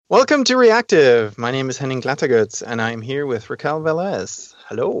Welcome to Reactive. My name is Henning Glattergutz, and I'm here with Raquel Velez.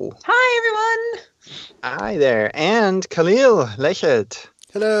 Hello. Hi, everyone. Hi there. And Khalil Lechet.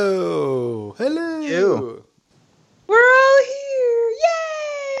 Hello. Hello. You. We're all here.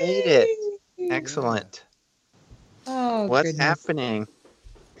 Yay! Made it. Excellent. Oh, What's goodness. happening?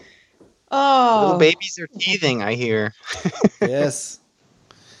 Oh. Little babies are teething, I hear. Yes.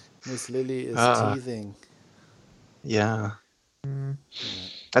 Miss Lily is teething. Yeah.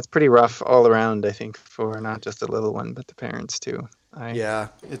 That's pretty rough all around, I think, for not just the little one, but the parents too. Yeah,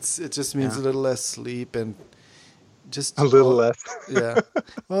 it just means a little less sleep and just a little less. Yeah.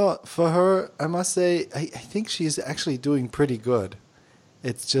 Well, for her, I must say, I think she's actually doing pretty good.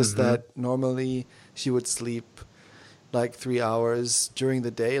 It's just that normally she would sleep like 3 hours during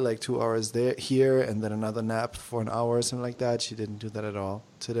the day, like 2 hours here, and then another nap for an hour or something like that. She didn't do that at all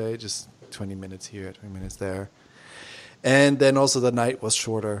today, just 20 minutes here, 20 minutes there. And then also the night was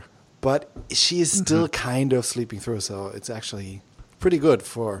shorter. But she is still kind of sleeping through, so it's actually pretty good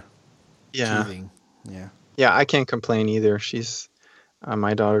for teething. Yeah. Yeah, I can't complain either. She's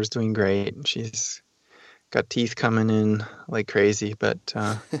my daughter's doing great. She's got teeth coming in like crazy, but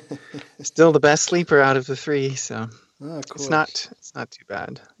still the best sleeper out of the three. So cool. It's not too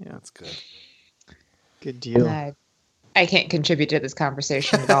bad. Yeah, that's good. Good deal. I can't contribute to this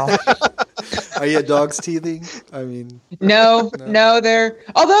conversation at all. Are your dogs teething? I mean, no, they're.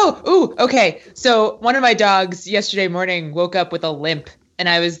 Although, okay. So one of my dogs yesterday morning woke up with a limp. And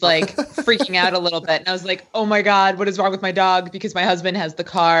I was like freaking out a little bit. And I was like, oh my God, what is wrong with my dog? Because my husband has the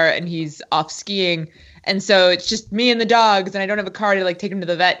car and he's off skiing. And so it's just me and the dogs. And I don't have a car to like take him to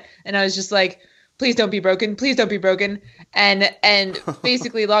the vet. And I was just like, please don't be broken. Please don't be broken. And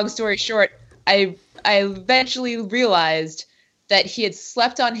basically, long story short, I eventually realized that he had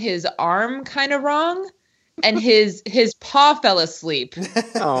slept on his arm kind of wrong. And his paw fell asleep.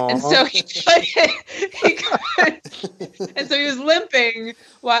 Aww. And so he was limping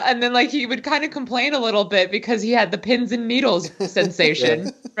and then like he would kind of complain a little bit because he had the pins and needles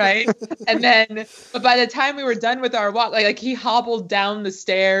sensation, right? And then but by the time we were done with our walk, like he hobbled down the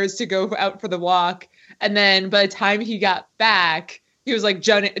stairs to go out for the walk, and then by the time he got back, he was like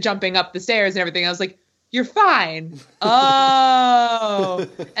jumping up the stairs and everything. I was like, "You're fine." Oh.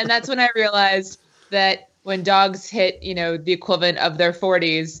 And that's when I realized that when dogs hit, the equivalent of their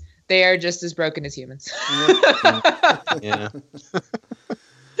 40s, they are just as broken as humans. Yeah.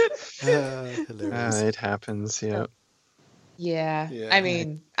 Hilarious. It happens, yeah. Yeah. I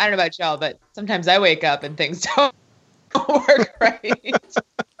mean, I don't know about y'all, but sometimes I wake up and things don't work right.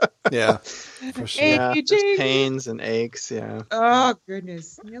 Yeah, for sure. Yeah, there's pains and aches, yeah. Oh,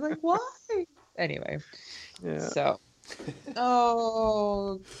 goodness. And you're like, why? Anyway. Yeah. So.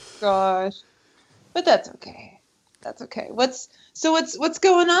 Oh, gosh. But that's okay. That's okay. What's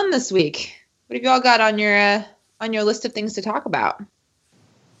going on this week? What have y'all got on your list of things to talk about?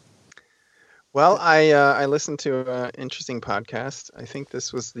 Well, I listened to an interesting podcast. I think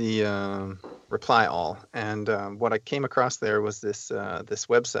this was the Reply All, and what I came across there was this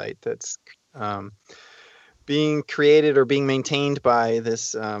website that's being created or being maintained by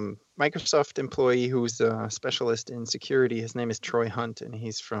this Microsoft employee who's a specialist in security. His name is Troy Hunt, and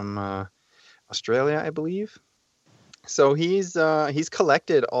he's from Australia, I believe. So he's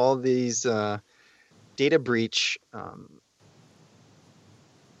collected all these data breach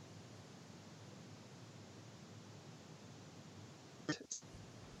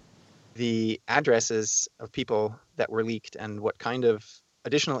the addresses of people that were leaked and what kind of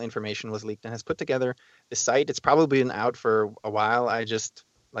additional information was leaked, and has put together the site. It's probably been out for a while.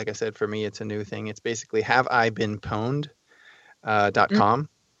 Like I said, for me, it's a new thing. It's basically haveibeenpwned.com.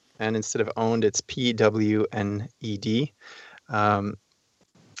 And instead of owned, it's PWNED.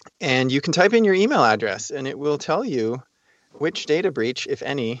 And you can type in your email address, and it will tell you which data breach, if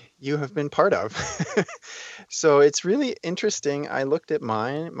any, you have been part of. So it's really interesting. I looked at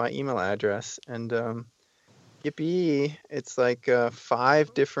my email address, and yippee, it's like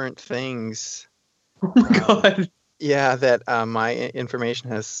 5 different things. Oh my God. Yeah, that my information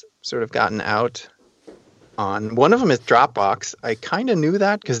has sort of gotten out on. One of them is Dropbox. I kind of knew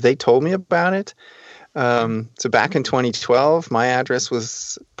that because they told me about it. So back in 2012, my address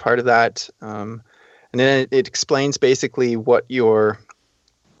was part of that. And then it explains basically what your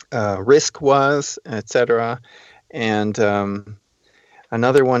risk was, etc. And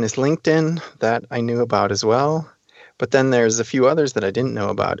another one is LinkedIn that I knew about as well. But then there's a few others that I didn't know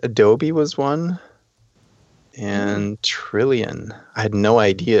about. Adobe was one. And Trillion. I had no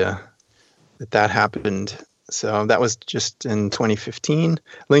idea that happened. So that was just in 2015.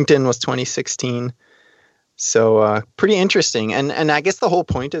 LinkedIn was 2016. So pretty interesting. And I guess the whole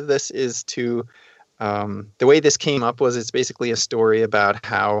point of this is to the way this came up was it's basically a story about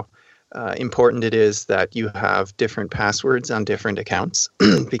how important it is that you have different passwords on different accounts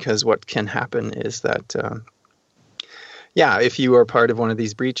because what can happen is that if you are part of one of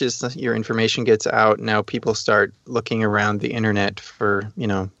these breaches, your information gets out. Now people start looking around the internet for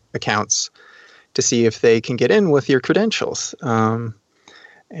accounts to see if they can get in with your credentials.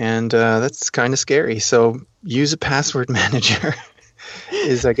 And that's kind of scary. So use a password manager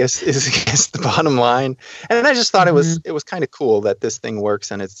is I guess the bottom line. And I just thought it was kind of cool that this thing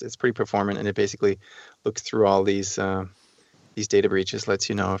works and it's pretty performant, and it basically looks through all these data breaches, lets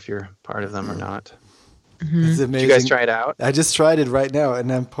you know if you're part of them or not. It's amazing. Did you guys try it out? I just tried it right now, and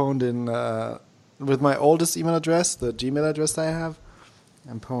I'm pwned in with my oldest email address, the Gmail address I have.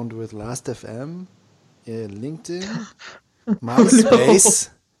 I'm pwned with Last.fm, LinkedIn,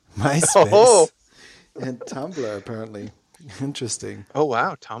 MySpace, and Tumblr, apparently. Interesting. Oh,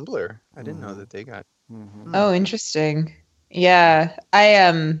 wow. Tumblr. I didn't know that they got... Oh, interesting. Yeah.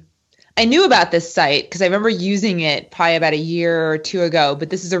 I knew about this site because I remember using it probably about a year or two ago, but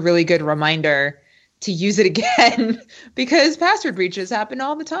this is a really good reminder to use it again because password breaches happen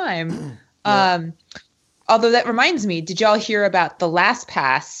all the time. Yeah. Although that reminds me, did y'all hear about the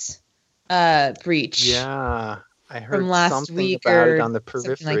LastPass breach? Yeah, I heard from last something week about or it on the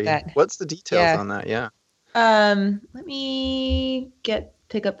periphery. like that. What's the details on that? Yeah. Let me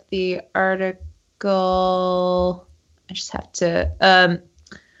pick up the article. I just have to.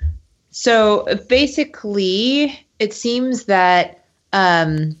 So basically, it seems that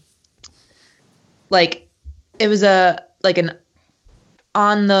like it was an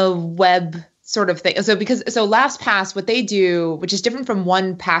on the web sort of thing. So LastPass, what they do, which is different from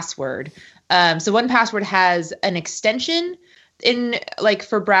 1Password. So 1Password has an extension in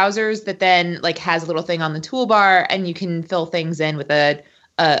for browsers that then has a little thing on the toolbar and you can fill things in with a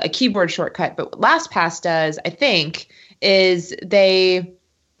keyboard shortcut. But what LastPass does, I think, is they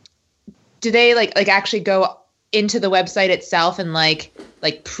actually go into the website itself and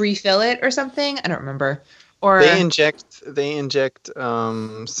pre-fill it or something. I don't remember. Or they inject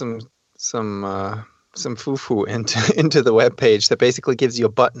some foo-foo into the web page that basically gives you a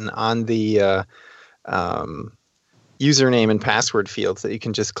button on the username and password fields that you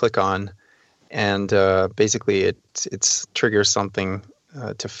can just click on, and basically it triggers something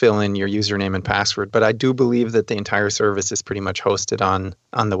to fill in your username and password. But I do believe that the entire service is pretty much hosted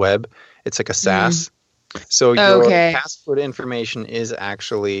on the web. It's like a SaaS. So your password information is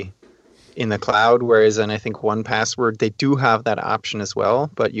actually in the cloud, whereas I think 1Password, they do have that option as well,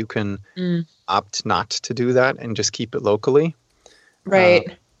 but you can opt not to do that and just keep it locally.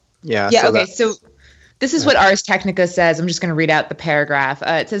 Right. Yeah. So this is what Ars Technica says. I'm just going to read out the paragraph.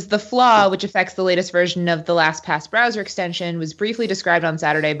 It says, the flaw, which affects the latest version of the LastPass browser extension, was briefly described on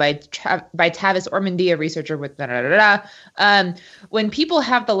Saturday by Tavis Ormandy, a researcher with when people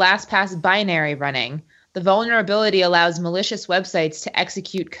have the LastPass binary running, the vulnerability allows malicious websites to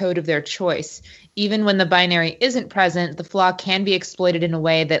execute code of their choice. Even when the binary isn't present, the flaw can be exploited in a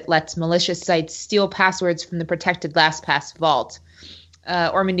way that lets malicious sites steal passwords from the protected LastPass vault.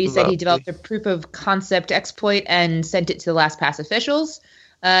 Ormandy said he developed a proof of concept exploit and sent it to the LastPass officials.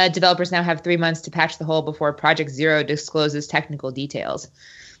 Developers now have 3 months to patch the hole before Project Zero discloses technical details.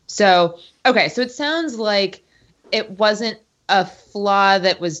 So it sounds like it wasn't a flaw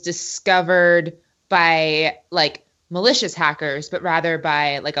that was discovered by malicious hackers, but rather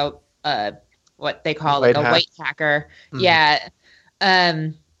by a what they call a white hacker. Mm-hmm. Yeah.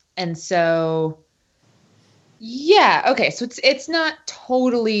 And so so it's not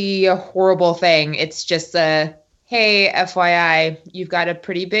totally a horrible thing. It's just hey, FYI, you've got a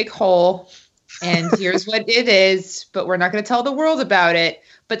pretty big hole and here's what it is, but we're not going to tell the world about it.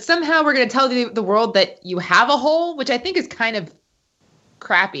 But somehow we're going to tell the world that you have a hole, which I think is kind of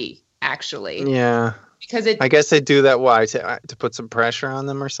crappy, actually. Yeah. Because I guess they do that. Why? To put some pressure on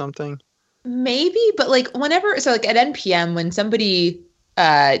them or something? Maybe, but whenever, so at NPM, when somebody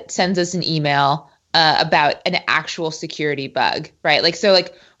sends us an email about an actual security bug, right?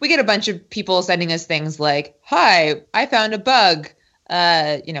 We get a bunch of people sending us things like, hi, I found a bug,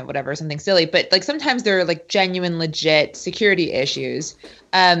 whatever, something silly. But sometimes they're genuine, legit security issues.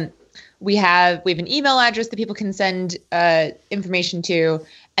 We have an email address that people can send information to,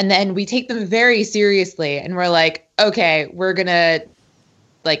 and then we take them very seriously, and we're like, okay, we're gonna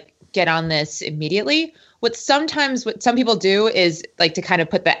get on this immediately. What some people do is to kind of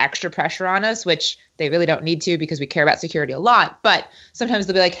put the extra pressure on us, which they really don't need to because we care about security a lot. But sometimes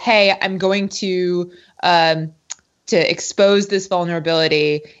they'll be like, hey, I'm going to to expose this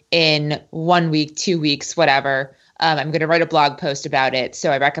vulnerability in 1 week, 2 weeks, whatever. I'm going to write a blog post about it.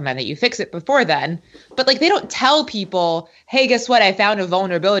 So I recommend that you fix it before then. But like, they don't tell people, hey, guess what? I found a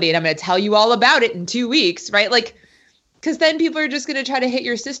vulnerability and I'm going to tell you all about it in 2 weeks, right? Like, because then people are just going to try to hit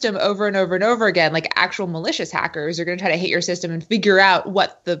your system over and over and over again. Like actual malicious hackers are going to try to hit your system and figure out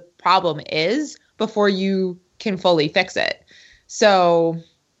what the problem is before you can fully fix it. So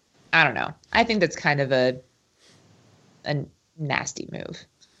I don't know. I think that's kind of a nasty move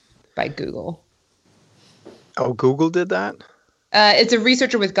by Google. Oh, Google did that? It's a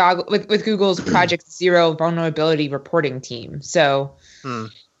researcher with Google's Project Zero vulnerability reporting team. So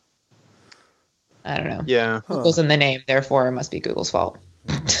I don't know. Yeah. Google's in the name, therefore it must be Google's fault.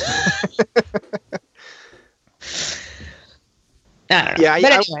 I don't know. Yeah,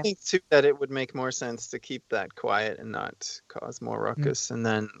 but I anyway. would think too that it would make more sense to keep that quiet and not cause more ruckus, and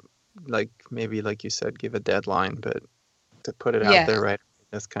then, like maybe like you said, give a deadline, but to put it out there right,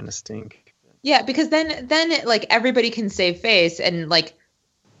 that's kind of stink. Yeah, because then like everybody can save face, and like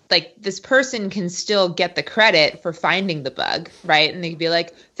this person can still get the credit for finding the bug, right? And they'd be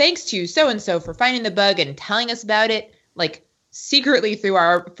like, thanks to so and so for finding the bug and telling us about it, like secretly through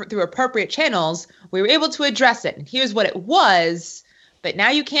appropriate channels, we were able to address it. And here's what it was, but now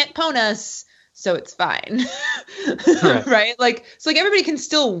you can't pwn us, so it's fine. Right? Like, so like everybody can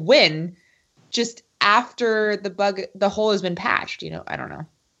still win just after the hole has been patched, I don't know.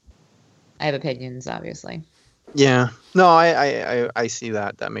 I have opinions, obviously. Yeah. No, I see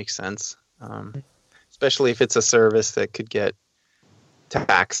that. That makes sense. Especially if it's a service that could get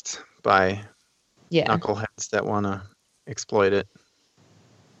taxed by knuckleheads that want to exploit it.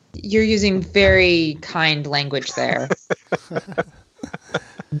 You're using very kind language there.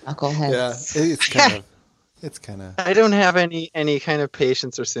 Knuckleheads. Yeah, it's kind of. I don't have any kind of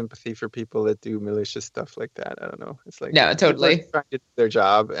patience or sympathy for people that do malicious stuff like that. I don't know. It's like, no, totally trying to do their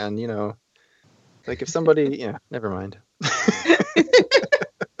job, and like if somebody, never mind.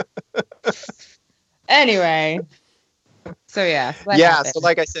 Anyway, so yeah. So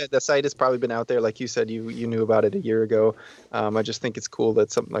like I said, the site has probably been out there. Like you said, you knew about it a year ago. I just think it's cool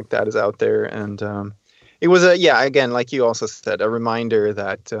that something like that is out there, and it was again, like you also said, a reminder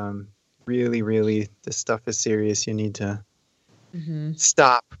that really, really, this stuff is serious. You need to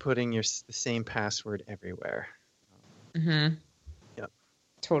stop putting the same password everywhere. Mm-hmm. Yep.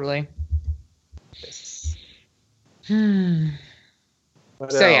 Totally. Yes.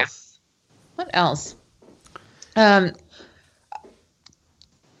 What So else? What else?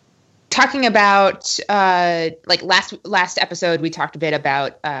 Talking about like last episode, we talked a bit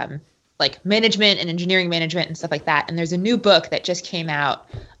about like management and engineering management and stuff like that. And there's a new book that just came out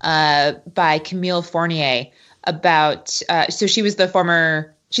by Camille Fournier about. So she's the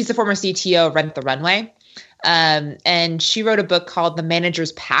former CTO of Rent the Runway, and she wrote a book called The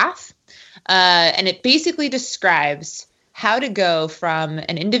Manager's Path, and it basically describes how to go from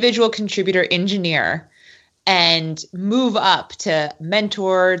an individual contributor engineer and move up to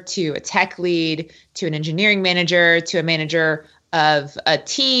mentor, to a tech lead, to an engineering manager, to a manager of a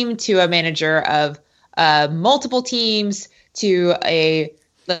team, to a manager of multiple teams, to a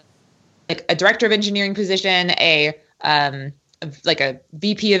director of engineering position, a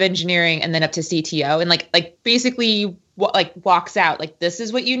VP of engineering, and then up to CTO, and like basically walks out like, this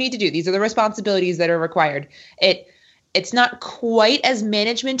is what you need to do. These are the responsibilities that are required. It's not quite as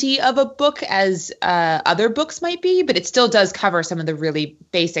management-y of a book as other books might be, but it still does cover some of the really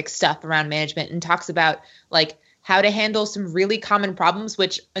basic stuff around management and talks about like how to handle some really common problems,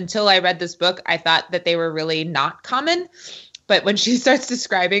 which until I read this book, I thought that they were really not common. But when she starts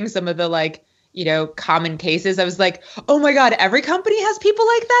describing some of the common cases, I was like, oh my God, every company has people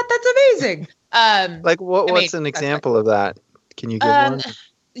like that? That's amazing. What's an example of that? Can you give one?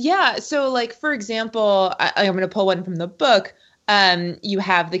 Yeah. So like, for example, I'm going to pull one from the book. You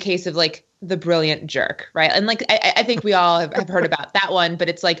have the case of like the brilliant jerk, right? And like, I think we all have heard about that one, but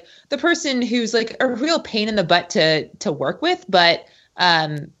it's like the person who's like a real pain in the butt to work with, but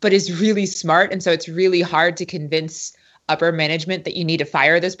is really smart. And so it's really hard to convince upper management that you need to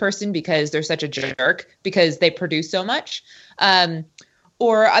fire this person because they're such a jerk because they produce so much.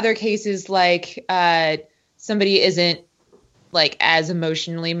 Or other cases like somebody isn't like as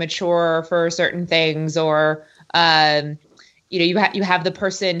emotionally mature for certain things, or you have the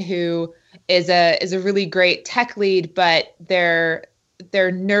person who is a really great tech lead, but they're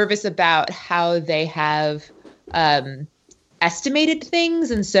nervous about how they have estimated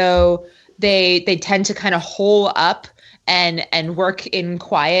things, and so they tend to kind of hole up and work in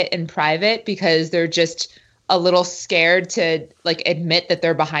quiet and private because they're just a little scared to like admit that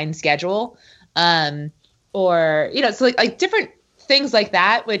they're behind schedule. or so like different things like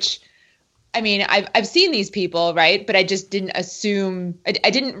that, which I mean, I've seen these people, right? But I just didn't assume. I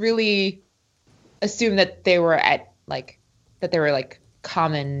didn't really assume that they were like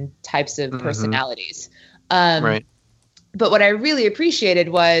common types of personalities. Right. But what I really appreciated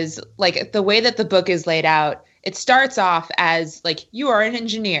was like the way that the book is laid out. It starts off as like, you are an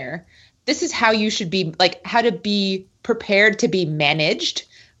engineer. This is how you should be, like how to be prepared to be managed,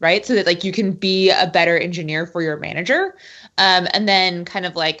 right? So that like you can be a better engineer for your manager. And then kind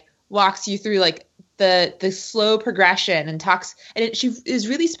of like walks you through like the slow progression and talks. And she is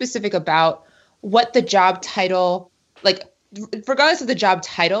really specific about what the job title, like regardless of the job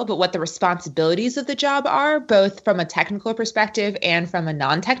title, but what the responsibilities of the job are, both from a technical perspective and from a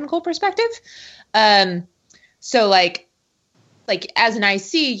non-technical perspective. So like as an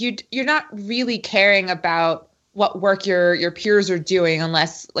IC, you're not really caring about what work your peers are doing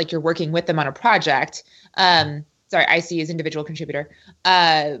unless like you're working with them on a project. Sorry, IC is individual contributor.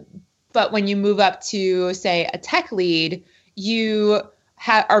 But when you move up to say a tech lead, you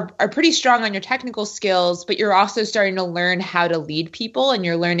are pretty strong on your technical skills, but you're also starting to learn how to lead people, and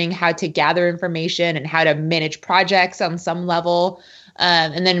you're learning how to gather information and how to manage projects on some level.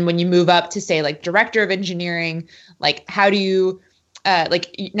 And then when you move up to say like director of engineering, like how do you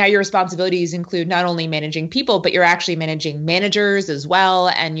like now your responsibilities include not only managing people, but you're actually managing managers as well,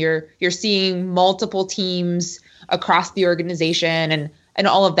 and you're seeing multiple teams across the organization and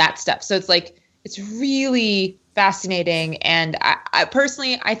all of that stuff. So it's like it's really fascinating, and I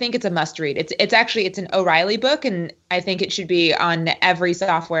personally I think it's a must read. It's an O'Reilly book, and I think it should be on every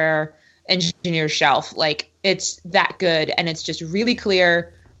software engineer's shelf. Like it's that good, and it's just really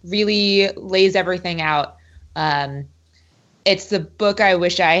clear, really lays everything out. It's the book I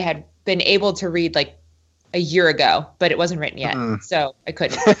wish I had been able to read like a year ago, but it wasn't written yet, so I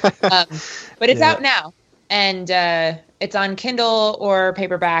couldn't. But it's out now, and it's on Kindle or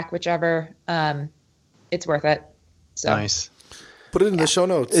paperback, whichever. It's worth it. So Nice. Put it in the show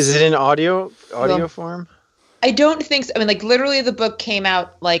notes. Is it in audio form? I don't think so. I mean, like literally the book came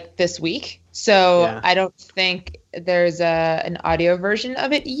out like this week. So Yeah. I don't think there's an audio version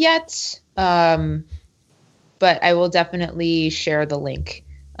of it yet. But I will definitely share the link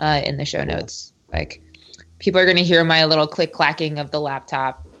in the show notes. Like people are going to hear my little click clacking of the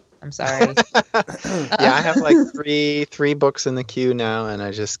laptop. I'm sorry. Yeah, I have like three books in the queue now, and I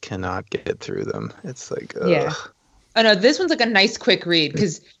just cannot get through them. It's like, ugh. Yeah. Oh no, this one's like a nice quick read,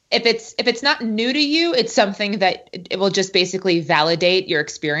 because if it's not new to you, it's something that it will just basically validate your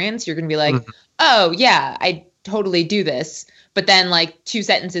experience. You're going to be like, oh yeah, I totally do this. But then like 2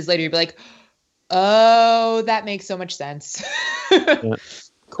 sentences later, you'll be like, oh, that makes so much sense. Yeah.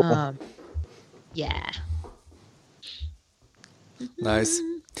 Cool. Yeah. Nice.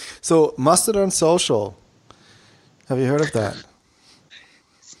 So Mastodon Social. Have you heard of that?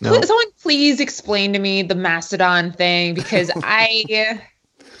 No. Someone please explain to me the Mastodon thing, because I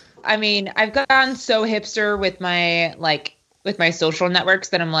mean, I've gone so hipster with my social networks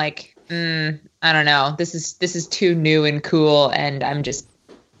that I'm like, I don't know. This is too new and cool, and I'm just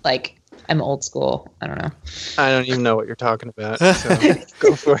like, I'm old school. I don't know. I don't even know what you're talking about. So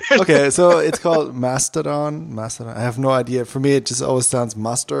go for it. Okay, so it's called Mastodon. Mastodon. I have no idea. For me, it just always sounds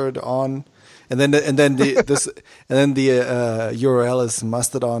mustard on, and then the URL is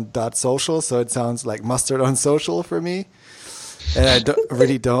mastodon.social, so it sounds like mustard on social for me. And I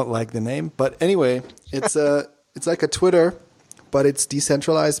really don't like the name, but anyway, it's like a Twitter, but it's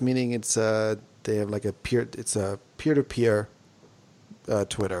decentralized, meaning it's they have like a peer-to-peer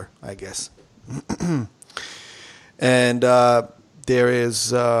Twitter, I guess. And there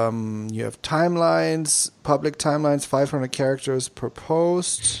is you have timelines, public timelines, 500 characters per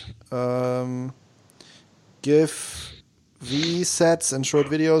post, GIF, VSets and short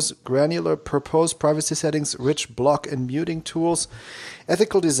videos, granular per post, privacy settings, rich block and muting tools,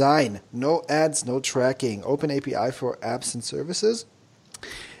 ethical design, no ads, no tracking, open API for apps and services.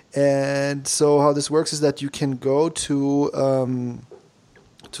 And so how this works is that you can go to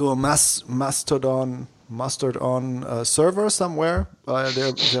a Mastodon server somewhere. There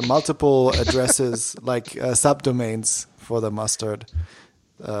are multiple addresses, like subdomains for the Mustard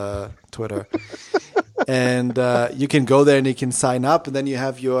Twitter, and you can go there and you can sign up, and then you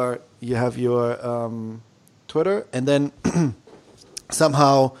have your Twitter, and then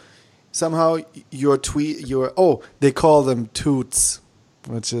somehow your tweet they call them toots,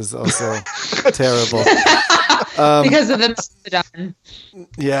 which is also terrible. Because of the Mastodon.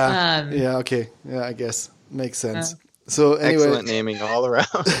 Yeah. Okay. Yeah, I guess makes sense. So anyway, Excellent naming all around.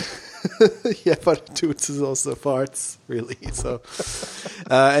 yeah, but toots is also farts, really. So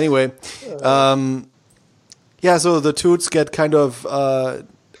anyway, Yeah, so the toots get kind of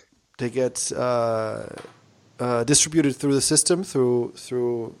they get distributed through the system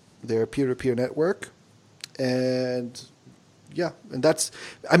through their peer-to-peer network, and yeah, and that's.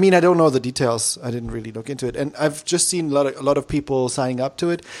 I mean, I don't know the details. I didn't really look into it, and I've just seen a lot of people signing up to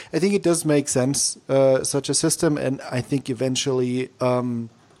it. I think it does make sense, such a system, and I think eventually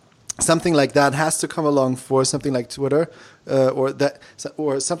something like that has to come along for something like Twitter,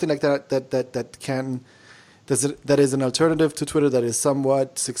 or something like that that is an alternative to Twitter that is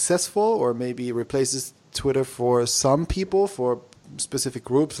somewhat successful, or maybe replaces Twitter for some people, for specific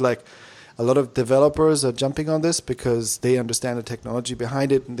groups. Like a lot of developers are jumping on this because they understand the technology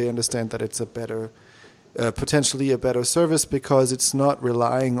behind it, and they understand that it's a better, potentially a better service, because it's not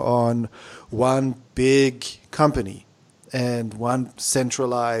relying on one big company and one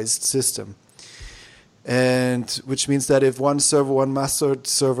centralized system. And which means that if one master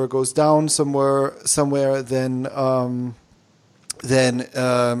server goes down somewhere, then the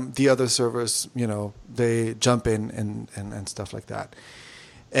other servers, they jump in and stuff like that.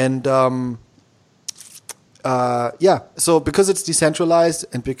 And so because it's decentralized,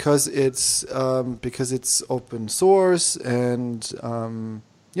 and because it's open source, and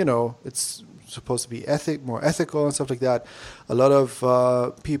it's supposed to be more ethical and stuff like that, a lot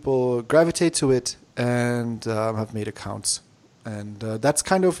of people gravitate to it and have made accounts. And that's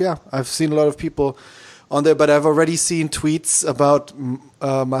kind of, I've seen a lot of people on there, but I've already seen tweets about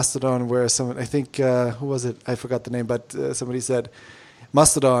Mastodon where someone, I think, who was it? I forgot the name, but somebody said,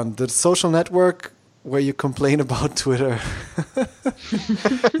 Mastodon, the social network where you complain about Twitter.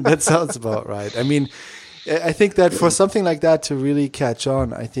 That sounds about right. I mean, I think that for something like that to really catch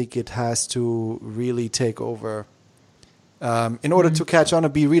on, I think it has to really take over in order to catch on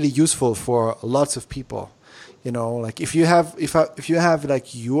and be really useful for lots of people. Like if you have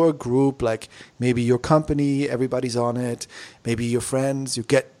like your group, like maybe your company, everybody's on it, maybe your friends, you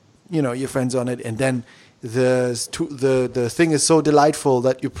get your friends on it, and then the thing is so delightful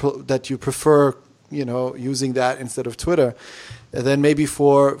that you prefer using that instead of Twitter. And then maybe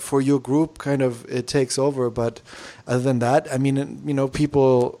for your group, kind of it takes over. But other than that, I mean,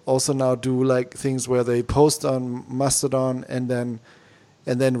 people also now do like things where they post on Mastodon and then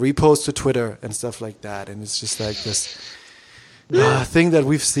repost to Twitter and stuff like that. And it's just like this thing that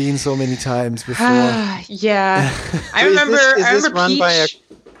we've seen so many times before. Yeah, I remember. Is this run Peach, by a?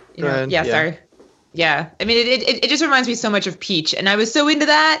 Sorry. Yeah, I mean, it just reminds me so much of Peach, and I was so into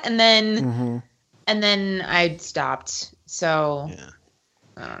that, and then I stopped. So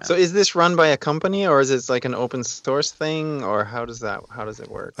I don't know. So is this run by a company, or is it like an open source thing, or how does it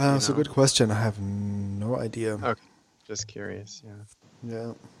work? That's a good question. I have no idea. Okay, just curious.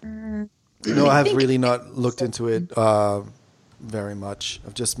 Yeah. I have really not looked into it very much.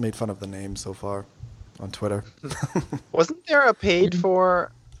 I've just made fun of the name so far on Twitter. Wasn't there a paid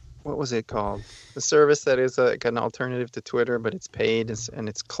for? What was it called? The service that is like an alternative to Twitter, but it's paid and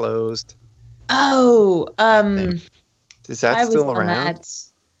it's closed. Oh, is that still around?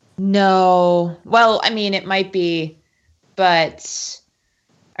 No. Well, I mean, it might be, but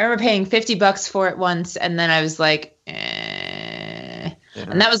I remember paying $50 for it once, and then I was like, Yeah.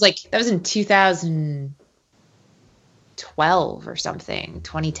 And that was in 2012 or something,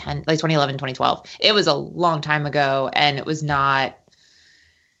 2010, like 2011, 2012. It was a long time ago, and it was not.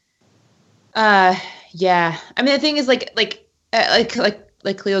 Yeah. I mean, the thing is, like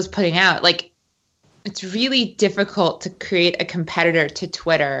Cleo's putting out, like, it's really difficult to create a competitor to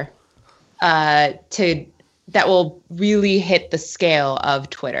Twitter, that will really hit the scale of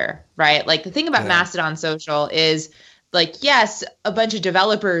Twitter, right? Like, the thing about Mastodon Social is, like, yes, a bunch of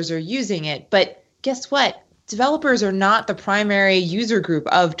developers are using it, but guess what? Developers are not the primary user group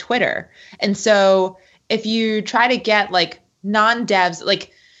of Twitter. And so if you try to get like non-devs,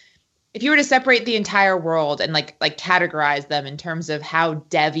 like if you were to separate the entire world and like categorize them in terms of how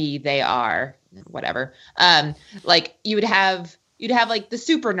devy they are, whatever, like you'd have like the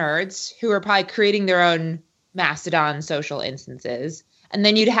super nerds who are probably creating their own Mastodon social instances. And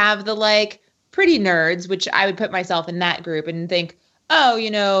then you'd have the like pretty nerds, which I would put myself in that group and think,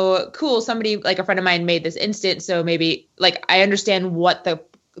 oh, cool. Somebody like a friend of mine made this instance. So maybe like I understand what the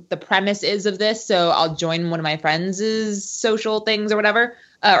premise is of this. So I'll join one of my friends' social things or whatever,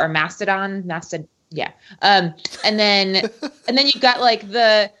 or Mastodon. Yeah. And then you've got like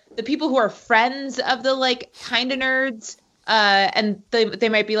the people who are friends of the like kind of nerds. And they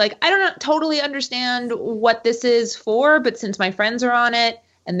might be like, I don't totally understand what this is for, but since my friends are on it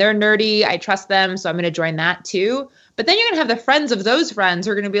and they're nerdy, I trust them. So I'm going to join that too. But then you're going to have the friends of those friends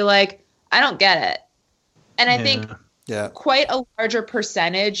who are going to be like, I don't get it. And I think quite a larger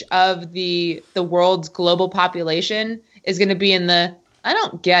percentage of the world's global population is going to be in the I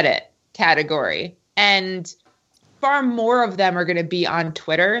don't get it category. And far more of them are going to be on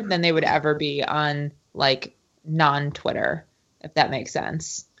Twitter than they would ever be on like non-Twitter, if that makes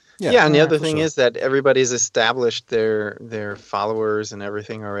sense. Yeah, and the other thing is that everybody's established their followers and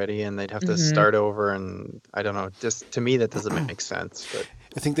everything already, and they'd have to start over. And I don't know, just to me that doesn't make sense. But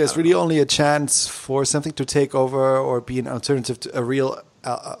I think there's really only a chance for something to take over or be an alternative to a real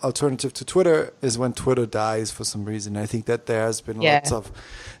alternative to Twitter is when Twitter dies for some reason. I think that there has been lots of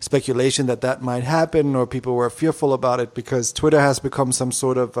speculation that might happen, or people were fearful about it because Twitter has become some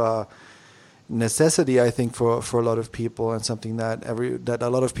sort of necessity, I think, for a lot of people, and something that a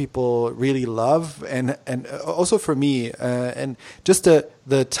lot of people really love, and also for me, and just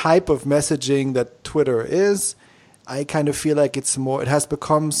the type of messaging that Twitter is. I kind of feel like it has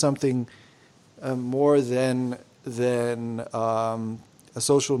become something more than a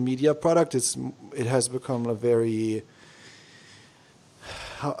social media product. It has become a very,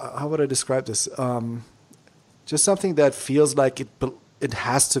 how would I describe this? Just something that feels like it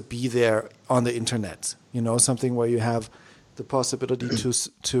has to be there on the internet. Something where you have the possibility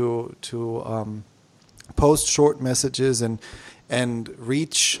to post short messages and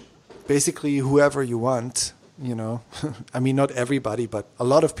reach basically whoever you want. I mean, not everybody, but a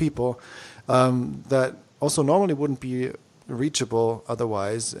lot of people that also normally wouldn't be reachable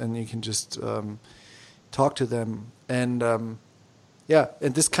otherwise, and you can just talk to them. And and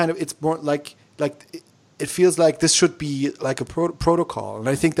this kind of, it's more like it feels like this should be like a protocol. And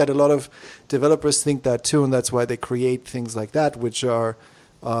I think that a lot of developers think that too, and that's why they create things like that, which are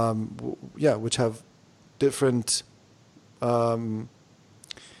which have different.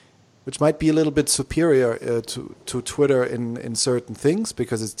 Which might be a little bit superior to Twitter in certain things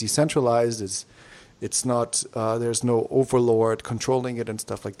because it's decentralized. It's not there's no overlord controlling it and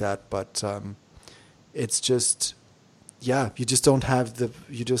stuff like that. But it's just you just don't have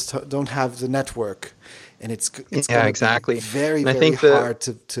the network, and it's exactly very very hard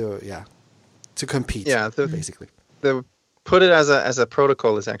to compete. Basically. Put it as a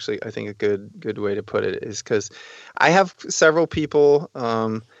protocol is actually, I think, a good way to put it, is because I have several people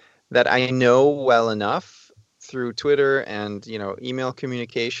that I know well enough through Twitter and email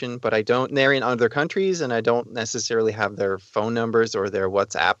communication, but they're in other countries, and I don't necessarily have their phone numbers or their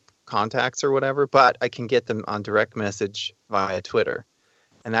WhatsApp contacts or whatever, but I can get them on direct message via Twitter,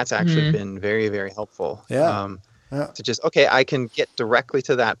 and that's actually been very, very helpful. To just I can get directly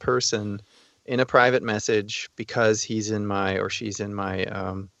to that person in a private message because he's in my or she's in my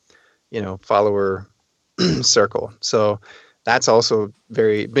follower circle. So that's also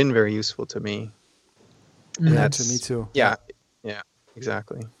been very useful to me. Yeah, to me too. Yeah,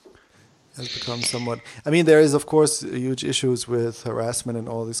 exactly. Has become somewhat. I mean, there is of course huge issues with harassment and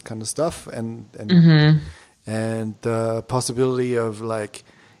all this kind of stuff, and the possibility of like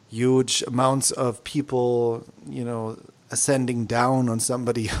huge amounts of people, ascending down on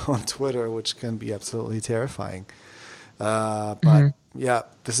somebody on Twitter, which can be absolutely terrifying. But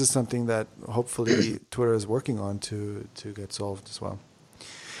this is something that hopefully Twitter is working on to get solved as well.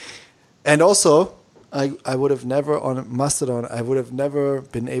 And also, I would have never, on Mastodon, I would have never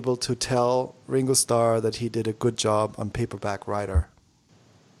been able to tell Ringo Starr that he did a good job on Paperback Writer.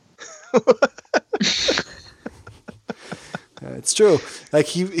 It's true. Like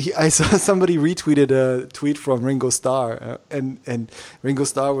I saw somebody retweeted a tweet from Ringo Starr, and Ringo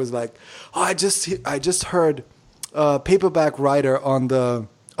Starr was like, "Oh, I just heard Paperback Writer on the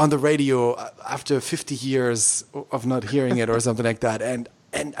radio after 50 years of not hearing it," or something like that. And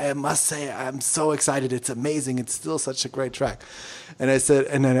I must say, I'm so excited. It's amazing. It's still such a great track. And I said,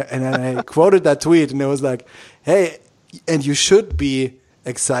 and then I quoted that tweet, and it was like, "Hey, and you should be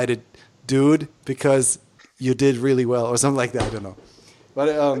excited, dude, because you did really well," or something like that. I don't know, but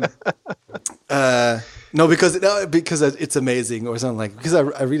no, because it's amazing, or something like. Because I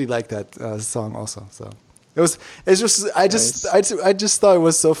really like that song also. So I just thought it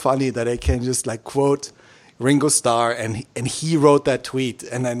was so funny that I can just like quote Ringo Starr and he wrote that tweet,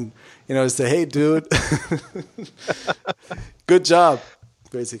 and then say, "Hey, dude, good job,"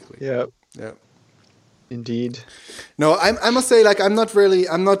 basically. Yeah. Yeah. Indeed. No, I must say, like, I'm not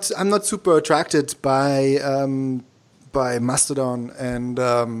super attracted by Mastodon, and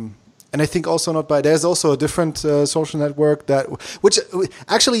I think also not by. There's also a different social network that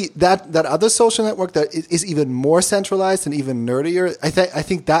other social network that is even more centralized and even nerdier. I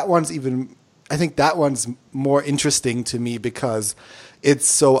think that one's more interesting to me because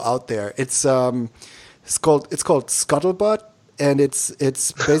it's so out there. It's called Scuttlebutt. and it's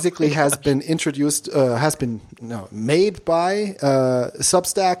basically has been made by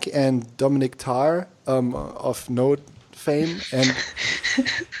Substack and Dominic Tarr of Node fame,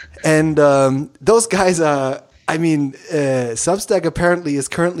 and those guys are. I mean, Substack apparently is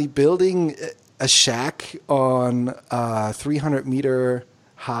currently building a shack on a 300-meter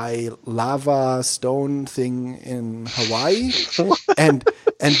high lava stone thing in Hawaii, and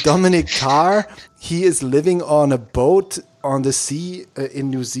Dominic Tarr, he is living on a boat on the sea in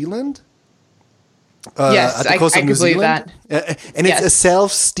New Zealand. Yes, at the coast of New believe Zealand. that. And it's a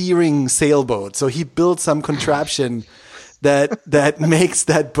self-steering sailboat. So he built some contraption that makes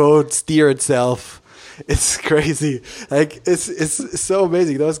that boat steer itself. It's crazy. Like it's so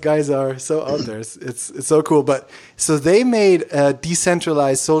amazing. Those guys are so out there. It's so cool. But so they made a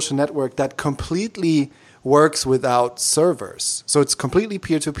decentralized social network that completely works without servers. So it's completely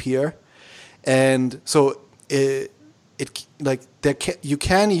peer-to-peer. And so you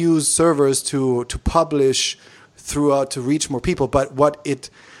can use servers to publish throughout to reach more people, but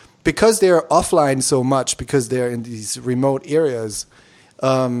because they're offline so much, because they're in these remote areas,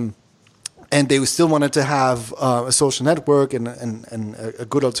 and they still wanted to have a social network and a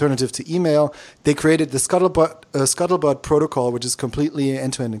good alternative to email, they created the Scuttlebutt protocol, which is completely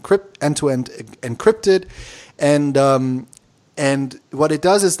end-to-end encrypted, and what it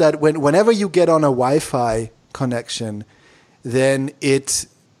does is that whenever you get on a Wi-Fi connection, then it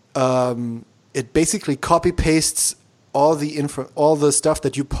basically copy pastes all the stuff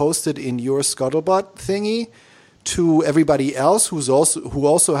that you posted in your Scuttlebutt thingy to everybody else who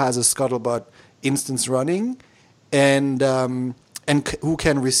also has a Scuttlebutt instance running, and who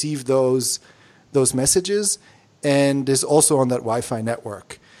can receive those messages, and is also on that Wi-Fi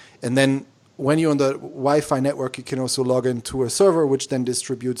network. And then when you're on the Wi-Fi network, you can also log into a server, which then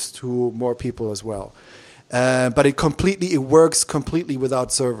distributes to more people as well. But it works completely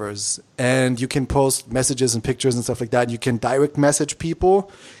without servers, and you can post messages and pictures and stuff like that. You can direct message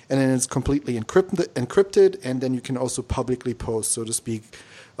people, and then it's completely encrypted, and then you can also publicly post, so to speak,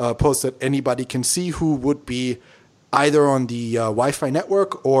 post that anybody can see who would be either on the Wi-Fi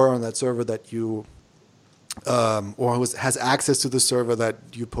network or on that server that you or has access to the server that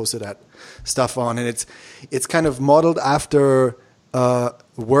you posted that stuff on. And it's kind of modeled after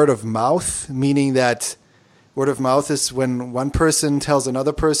word of mouth, meaning that word of mouth is when one person tells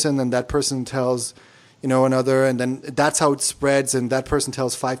another person, and that person tells another, and then that's how it spreads, and that person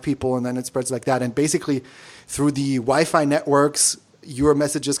tells 5 people, and then it spreads like that. And basically through the Wi-Fi networks, your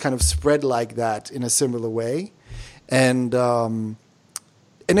messages kind of spread like that in a similar way. And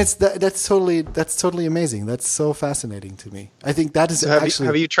it's that's totally amazing. That's so fascinating to me. I think that is so actually.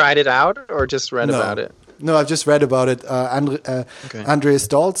 Have you tried it out or just read about it? No, I've just read about it. Andre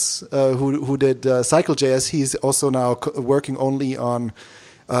Stoltz, who did CycleJS, he's also now working only on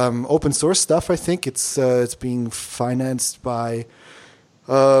open source stuff. I think it's being financed by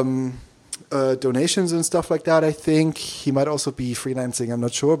donations and stuff like that. I think he might also be freelancing. I'm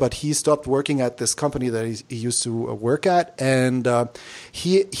not sure, but he stopped working at this company that he used to work at, and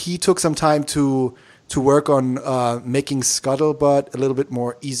he took some time to work on making Scuttlebutt a little bit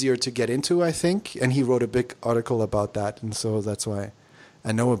more easier to get into, I think, and he wrote a big article about that, and so that's why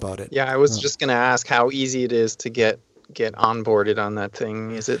I know about it. Yeah, I was just going to ask how easy it is to get onboarded on that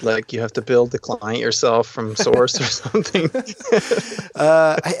thing. Is it like you have to build the client yourself from source or something?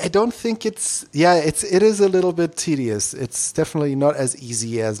 I don't think it is a little bit tedious. It's definitely not as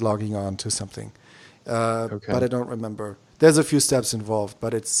easy as logging on to something. But I don't remember. There's a few steps involved,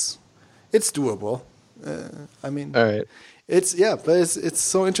 but it's doable. I mean, all right. But it's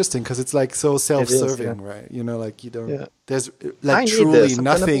so interesting because it's like so self-serving, right? Like you don't. Yeah. There's like truly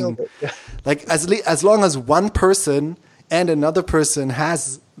nothing. Like as long as one person and another person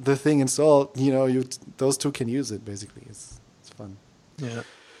has the thing installed, those two can use it. Basically, it's fun. Yeah.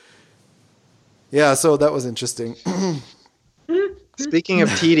 Yeah. So that was interesting. Speaking of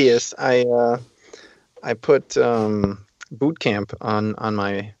tedious, I put Boot Camp on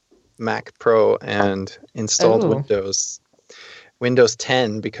my Mac Pro and installed Windows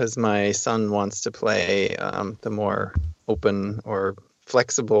 10 because my son wants to play the more open or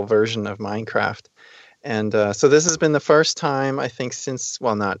flexible version of Minecraft. And so this has been the first time, I think,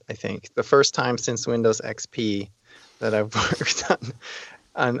 the first time since Windows XP that I've worked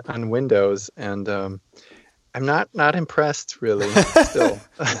on Windows. And I'm not impressed, really, still.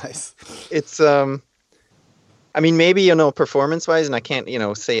 Nice. It's, I mean, maybe, performance-wise, and I can't,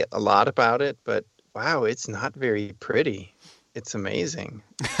 say a lot about it, but wow, it's not very pretty. It's amazing.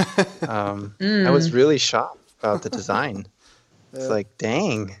 I was really shocked about the design. It's like,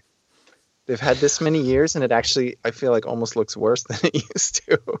 dang, they've had this many years, and it actually, I feel like, almost looks worse than it used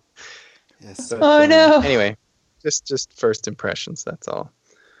to. Yes. But, Oh, no. Anyway, just first impressions. That's all.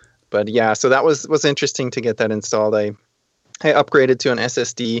 But yeah, so that was interesting to get that installed. I upgraded to an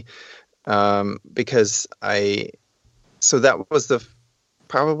SSD because so that was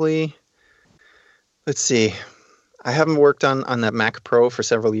probably, let's see, I haven't worked on that Mac Pro for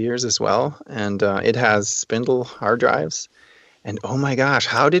several years as well, and it has spindle hard drives. And oh my gosh,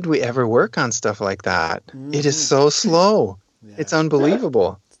 how did we ever work on stuff like that? It is so slow. Yeah. It's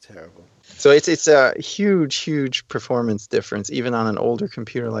unbelievable. It's terrible. So it's a huge performance difference, even on an older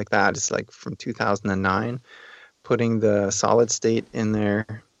computer like that. It's like from 2009, putting the solid state in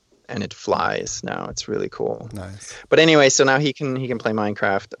there, and it flies now. It's really cool. Nice. But anyway, so now he can play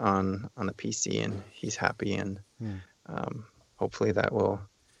Minecraft on the PC, and he's happy, and hopefully that will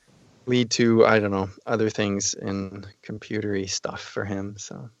lead to, I don't know, other things in computery stuff for him.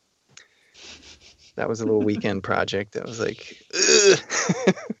 So that was a little weekend project. That was like,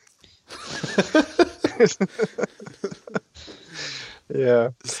 yeah.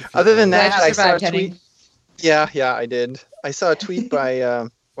 Other than that, I saw a tweet. Yeah, I did. I saw a tweet by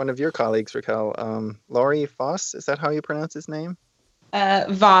one of your colleagues, Raquel, Laurie Voss. Is that how you pronounce his name?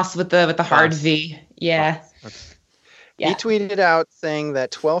 Voss with the hard V. Yeah. Okay. Yeah. He tweeted out saying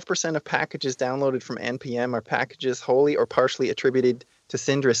that 12% of packages downloaded from NPM are packages wholly or partially attributed to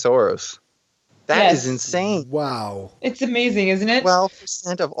Sindre Soros. That is insane. Wow. It's amazing, isn't it?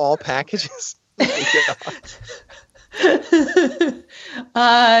 12% of all packages.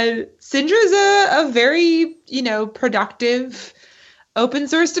 Syndra's a very, productive open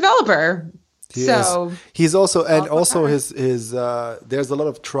source developer. He's also, and also his there's a lot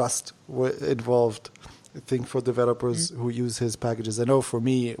of trust involved, I think, for developers who use his packages. I know for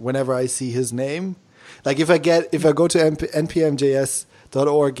me, whenever I see his name, like if I go to npmjs.org,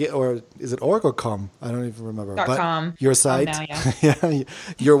 or is it org or com? I don't even remember. .com. Your site, now, yeah,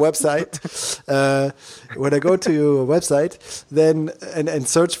 your website. When I go to your website, then and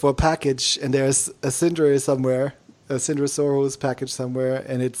search for a package, and there's a Sindre somewhere, a Sindre Soros package somewhere,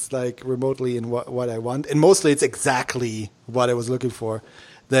 and it's like remotely in what I want, and mostly it's exactly what I was looking for,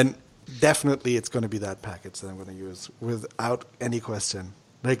 then definitely it's going to be that package that I'm going to use without any question.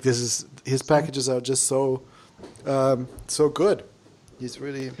 Like his packages are just so good. He's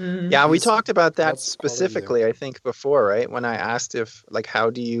really yeah. We talked about that specifically, I think, before, right? When I asked how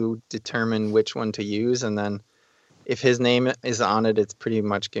do you determine which one to use, and then if his name is on it, it's pretty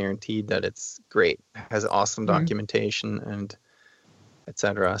much guaranteed that it's great, has awesome documentation and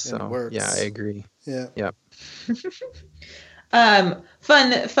etc. So yeah, I agree. Yeah. Yep.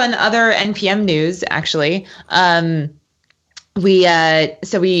 Fun other NPM news, actually.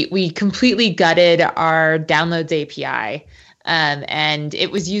 We completely gutted our downloads API, and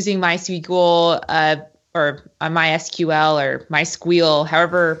it was using MySQL or MySQL or MySQL,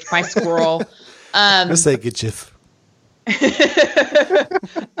 however, MySquirrel. Let's say good GIF.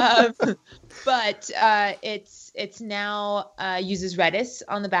 But it's now uses Redis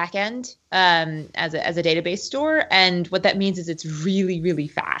on the back end as a database store, and what that means is it's really, really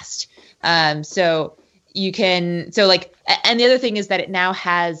fast. So you can and the other thing is that it now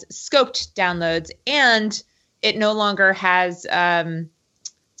has scoped downloads, and it no longer has.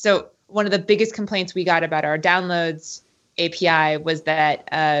 So one of the biggest complaints we got about our downloads API was that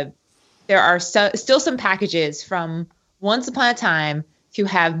there are still some packages from once upon a time who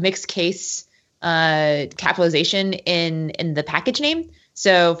have mixed case capitalization in the package name.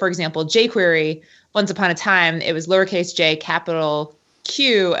 So, for example, jQuery, once upon a time, it was lowercase j, capital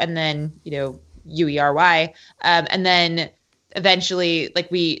Q, and then, UERY. And then eventually,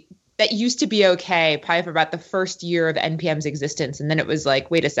 that used to be okay probably for about the first year of NPM's existence. And then it was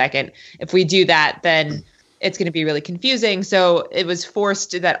like, wait a second, if we do that, then it's going to be really confusing. So it was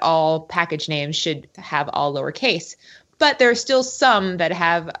forced that all package names should have all lowercase. But there are still some that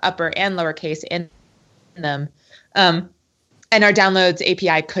have upper and lowercase in them. And our downloads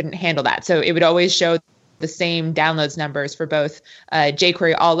API couldn't handle that. So it would always show the same downloads numbers for both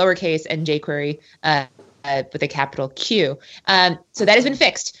jQuery all lowercase and jQuery with a capital Q. So that has been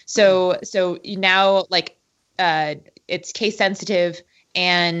fixed. So now it's case sensitive,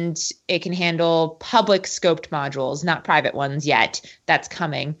 and it can handle public scoped modules, not private ones yet. That's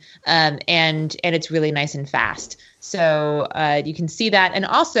coming. And it's really nice and fast. So you can see that. And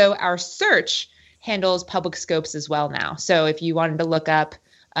also our search handles public scopes as well now. So if you wanted to look up,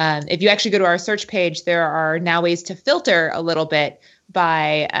 if you actually go to our search page, there are now ways to filter a little bit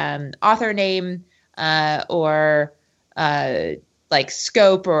by author name or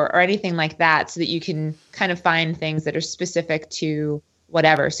scope or anything like that, so that you can kind of find things that are specific to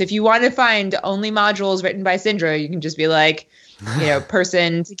whatever. So if you want to find only modules written by Syndra, you can just be like,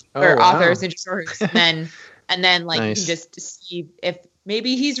 person or author Syndra Storehouse, and then like nice. You can just see if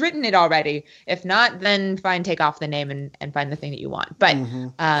maybe he's written it already. If not, then take off the name and find the thing that you want. But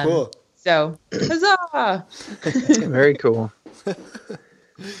cool. So huzzah! Very cool.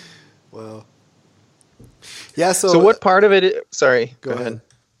 Wow. Yeah. So what part of it? Sorry. Go ahead.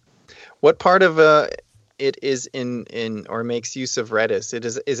 What part of it is in or makes use of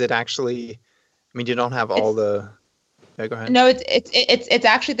Redis? Is it actually? I mean, you don't have all the. Yeah, go ahead. No, it's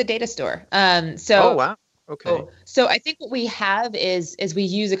actually the data store. Oh wow. Okay. So I think what we have is we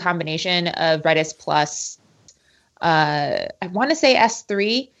use a combination of Redis plus, I want to say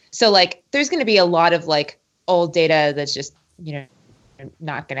S3. So like, there's going to be a lot of like old data that's just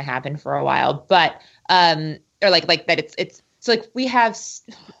not going to happen for a while, but or like that it's so like we have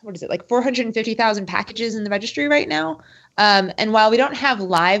what is it like 450,000 packages in the registry right now, and while we don't have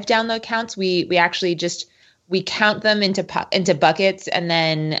live download counts, we actually just we count them into buckets, and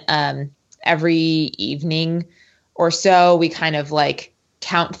then every evening or so we kind of like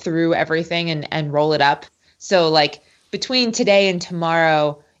count through everything and roll it up. So like between today and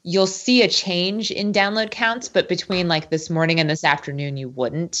tomorrow you'll see a change in download counts, but between like this morning and this afternoon you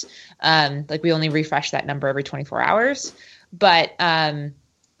wouldn't. Like we only refresh that number every 24 hours. But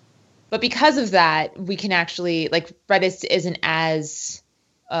because of that, we can actually like Redis isn't as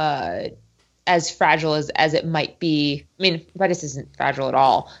fragile as it might be. I mean, Redis isn't fragile at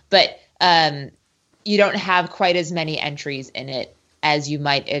all, but you don't have quite as many entries in it as you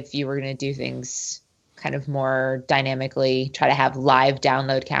might if you were going to do things kind of more dynamically, try to have live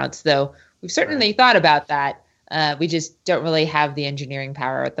download counts. Though we've certainly thought about that. We just don't really have the engineering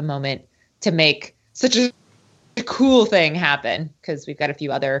power at the moment to make such a cool thing happen, because we've got a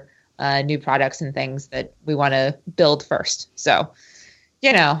few other new products and things that we want to build first. So,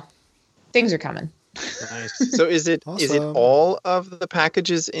 things are coming. Nice. So is it all of the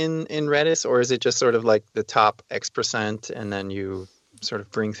packages in Redis, or is it just sort of like the top X% and then you sort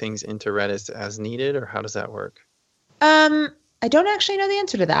of bring things into Redis as needed, or how does that work? I don't actually know the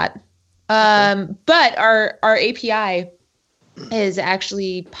answer to that. But our API is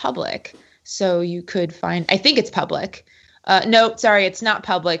actually public. So you could find, I think it's public. No, sorry, it's not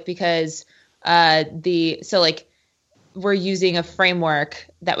public because we're using a framework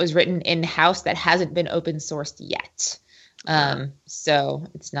that was written in-house that hasn't been open sourced yet. So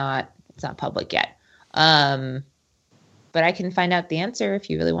it's not public yet. But I can find out the answer if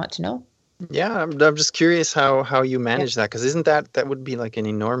you really want to know. Yeah, I'm just curious how you manage that, because isn't that would be like an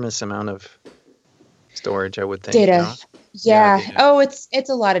enormous amount of storage, I would think. Data. Yeah. Data. Oh, it's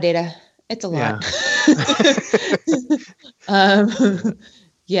a lot of data. It's a lot.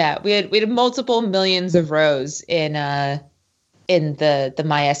 Yeah. We had multiple millions of rows in the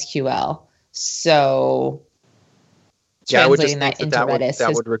MySQL. So yeah, I would just think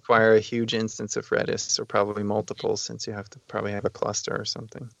that would require a huge instance of Redis, or probably multiple, since you have to probably have a cluster or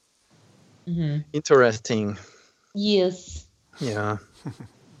something. Mm-hmm. Interesting. Yes. Yeah.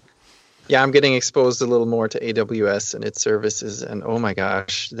 Yeah, I'm getting exposed a little more to AWS and its services, and oh my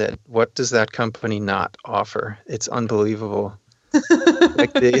gosh, what does that company not offer? It's unbelievable.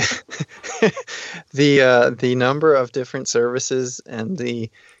 Like the number of different services and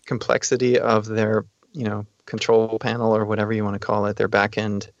the complexity of their control panel, or whatever you want to call it, their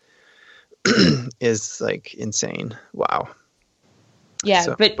backend is like insane. Wow. Yeah,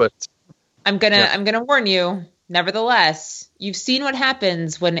 so, but I'm gonna warn you. Nevertheless, you've seen what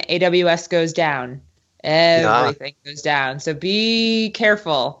happens when AWS goes down. Everything goes down. So be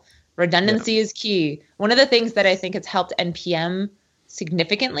careful. Redundancy is key. One of the things that I think has helped NPM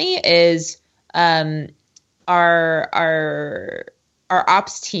significantly is our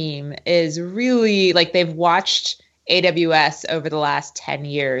ops team is really like, they've watched AWS over the last 10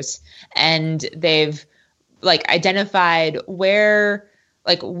 years, and they've like identified which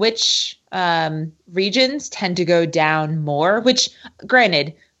regions tend to go down more, which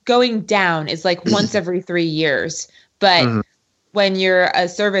granted, going down is like once every 3 years. But when you're a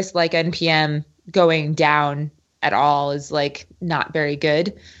service like NPM, going down at all is like not very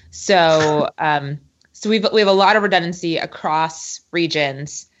good. So, so we have a lot of redundancy across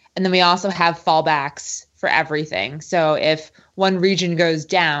regions. And then we also have fallbacks for everything. So if one region goes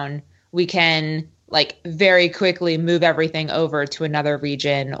down, we can like very quickly move everything over to another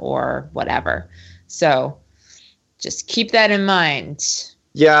region or whatever. So just keep that in mind.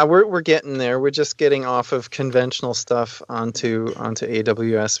 Yeah, we're getting there. We're just getting off of conventional stuff onto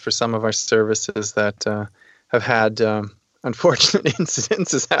AWS for some of our services that have had unfortunate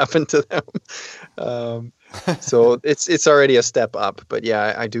incidences happen to them. So it's already a step up. But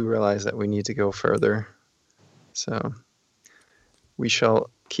yeah, I do realize that we need to go further. So we shall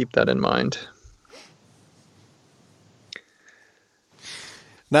keep that in mind.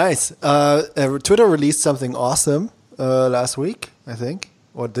 Nice. Twitter released something awesome last week, I think.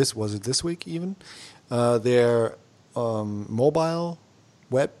 Or this week even? Their mobile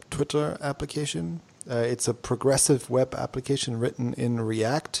web Twitter application. It's a progressive web application written in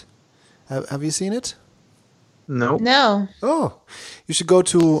React. Have you seen it? No. No. Oh, you should go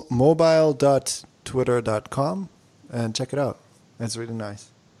to mobile.twitter.com and check it out. It's really nice.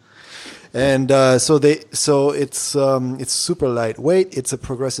 And so it's super lightweight. It's a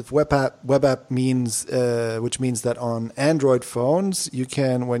progressive web app. Web app means which means that on Android phones you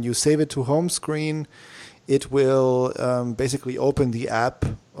can, when you save it to home screen, it will basically open the app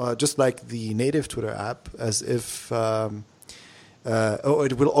just like the native Twitter app, as if it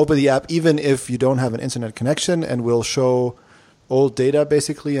will open the app even if you don't have an internet connection, and will show old data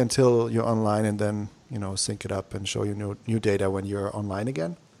basically until you're online, and then sync it up and show you new data when you're online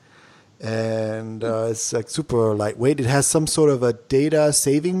again. And it's like super lightweight. It has some sort of a data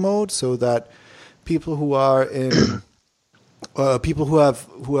saving mode, so that people who are in people who have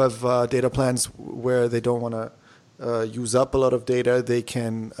data plans where they don't want to use up a lot of data, they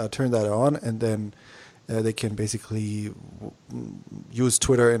can turn that on, and then they can basically use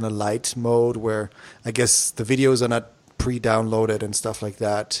Twitter in a light mode, where I guess the videos are not pre-downloaded and stuff like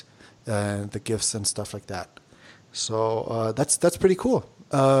that, the GIFs and stuff like that. So that's pretty cool.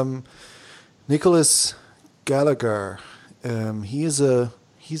 Nicholas Gallagher, he's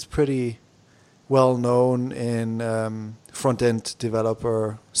pretty well known in front end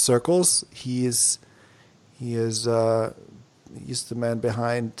developer circles. He's the man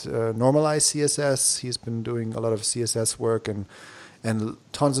behind Normalize CSS. He's been doing a lot of CSS work and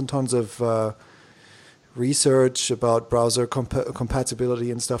tons and tons of research about browser compatibility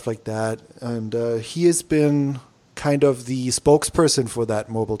and stuff like that. And he has been kind of the spokesperson for that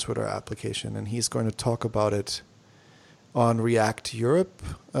mobile Twitter application, and he's going to talk about it on React Europe,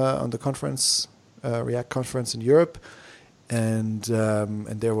 on the conference, React conference in Europe. And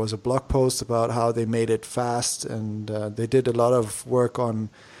there was a blog post about how they made it fast, and they did a lot of work on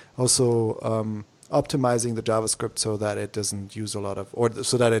also optimizing the JavaScript so that it doesn't use a lot of, or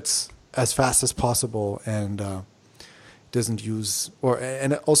so that it's as fast as possible and doesn't use,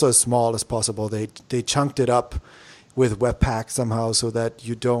 and also as small as possible. They chunked it up with Webpack somehow so that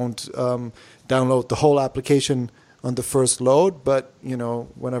you don't download the whole application on the first load, but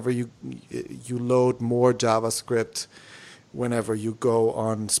whenever you load more JavaScript whenever you go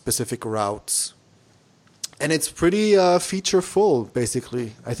on specific routes. And it's pretty feature full,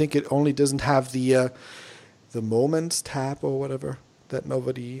 basically. I think it only doesn't have the Moments tab or whatever that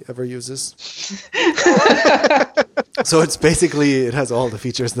nobody ever uses. So it's basically, it has all the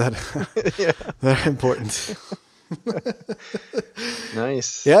features that are important.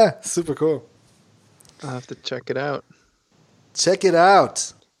 Nice. Yeah, super cool. I'll have to check it out. Check it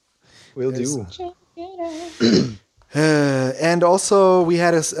out. Will do. Check it out. And also, we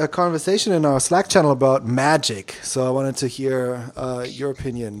had a conversation in our Slack channel about magic. So I wanted to hear your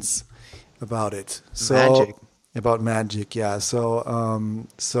opinions about it. Magic. About magic, yeah. So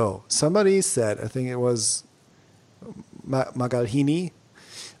somebody said, I think it was Magalhini,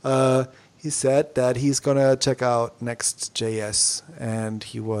 he said that he's going to check out Next.js. And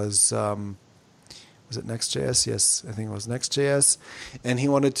he was it Next.js? Yes, I think it was Next.js. And he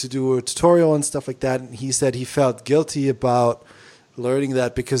wanted to do a tutorial and stuff like that. And he said he felt guilty about learning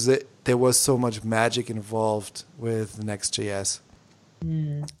that because there was so much magic involved with Next.js.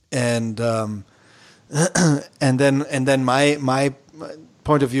 And then my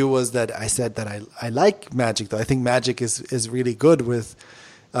point of view was that I said that I like magic, though. I think magic is really good with.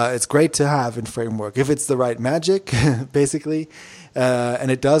 It's great to have in framework if it's the right magic, basically,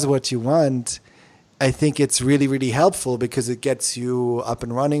 and it does what you want. I think it's really, really helpful because it gets you up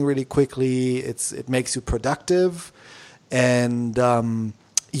and running really quickly. It makes you productive, and once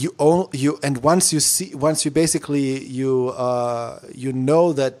you basically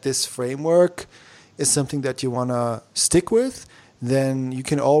know that this framework is something that you want to stick with, then you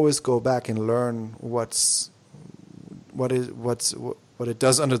can always go back and learn what it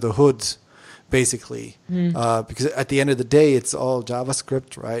does under the hood, basically, because at the end of the day, it's all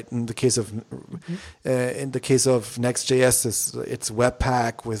JavaScript, right? In the case of Next.js, it's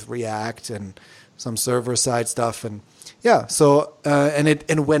Webpack with React and some server side stuff, and yeah. So and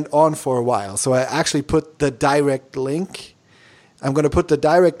it went on for a while. So I actually put the direct link. I'm going to put the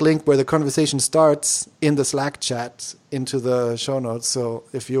direct link where the conversation starts in the Slack chat into the show notes. So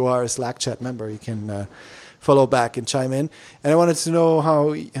if you are a Slack chat member, you can follow back and chime in. And I wanted to know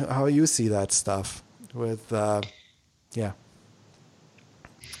how you see that stuff with, yeah.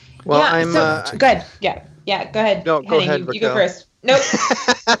 Well, yeah, I'm. Go ahead. Yeah. Go ahead. No, go Henning, ahead, you go Raquel. first. Nope.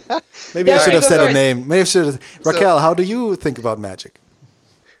 Maybe I Yeah, should have go said a first. name. Maybe I should have. Raquel, how do you think about magic?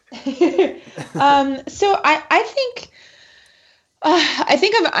 So I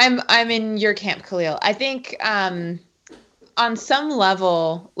think I'm in your camp, Khalil. I think on some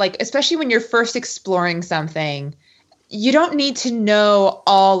level, like especially when you're first exploring something, you don't need to know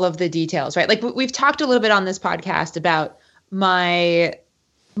all of the details, right? Like we've talked a little bit on this podcast about my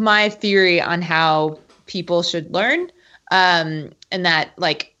theory on how people should learn, and that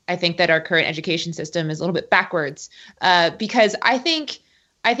like I think that our current education system is a little bit backwards, because I think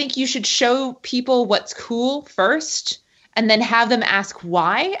you should show people what's cool first and then have them ask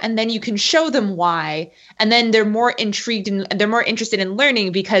why, and then you can show them why, and then they're more intrigued and they're more interested in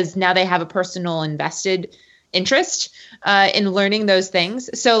learning because now they have a personal invested interest in learning those things.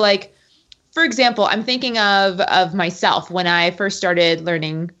 So like, for example, I'm thinking of myself when I first started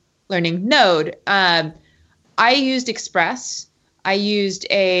learning Node. I used Express. I used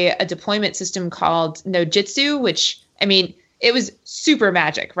a deployment system called Nodejitsu, which, I mean, it was super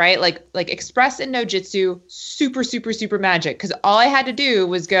magic, right? Like Express and Nodejitsu, super, super, super magic. Because all I had to do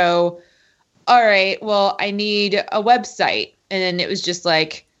was go, all right, well, I need a website. And then it was just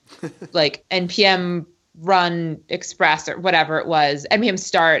like npm run Express or whatever it was. npm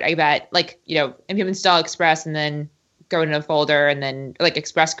start, I bet, like, npm install Express and then go into a folder and then like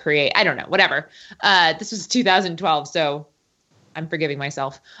Express create. I don't know, whatever. This was 2012, so I'm forgiving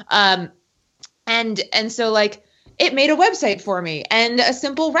myself. And so like, it made a website for me and a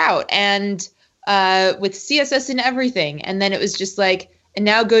simple route and with CSS and everything. And then it was just like, and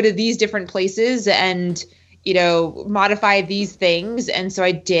now go to these different places and, modify these things. And so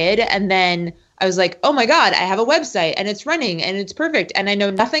I did. And then I was like, oh my God, I have a website and it's running and it's perfect. And I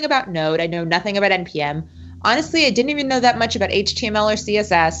know nothing about Node. I know nothing about NPM. Honestly, I didn't even know that much about HTML or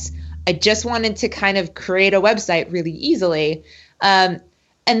CSS. I just wanted to kind of create a website really easily. And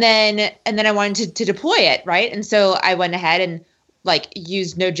then I wanted to deploy it, right? And so I went ahead and like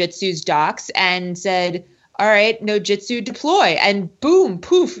used Nodejitsu's docs and said, all right, Nodejitsu deploy, and boom,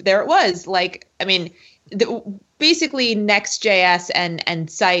 poof, there it was. Like, I mean, basically Next.js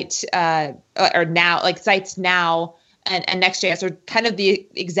and Site are now like Sites Now and Next.js are kind of the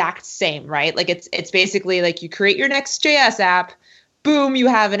exact same, right? Like it's basically like you create your Next.js app, boom, you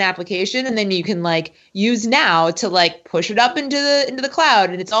have an application, and then you can like use Now to like push it up into the cloud,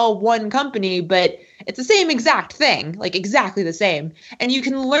 and it's all one company, but it's the same exact thing, like exactly the same. And you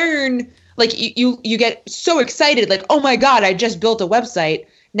can learn, like you get so excited, like, oh my God, I just built a website.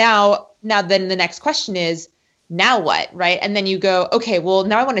 Now then the next question is, now what, right? And then you go, okay, well,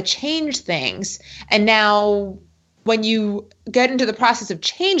 now I want to change things. And now when you get into the process of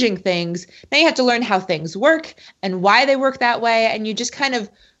changing things, now you have to learn how things work and why they work that way. And you just kind of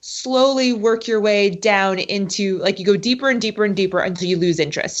slowly work your way down into, like, you go deeper and deeper and deeper until you lose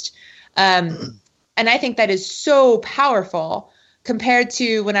interest. And I think that is so powerful compared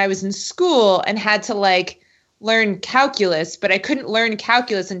to when I was in school and had to like learn calculus, but I couldn't learn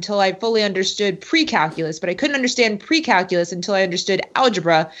calculus until I fully understood pre-calculus, but I couldn't understand pre-calculus until I understood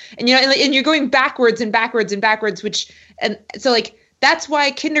algebra. And, and you're going backwards and backwards and backwards, and so like, that's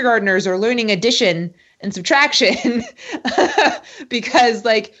why kindergartners are learning addition and subtraction because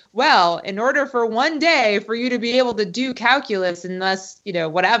like, well, in order for one day for you to be able to do calculus and thus,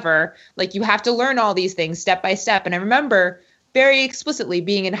 whatever, like you have to learn all these things step by step. And I remember very explicitly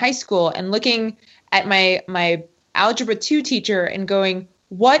being in high school and looking at my Algebra 2 teacher and going,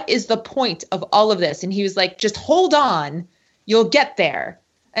 what is the point of all of this? And he was like, just hold on, you'll get there.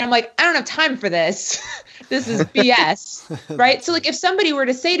 And I'm like, I don't have time for this. This is BS, right? So like if somebody were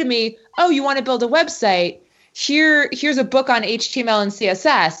to say to me, oh, you want to build a website, here's a book on HTML and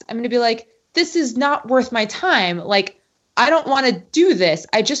CSS, I'm going to be like, this is not worth my time. Like, I don't want to do this.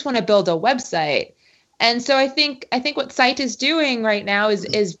 I just want to build a website. And so I think what Site is doing right now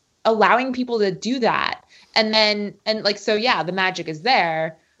is allowing people to do that. And so, yeah, the magic is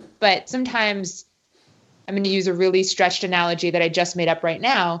there. But sometimes, I'm going to use a really stretched analogy that I just made up right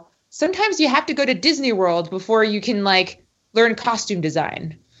now. Sometimes you have to go to Disney World before you can like learn costume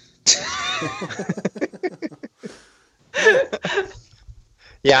design.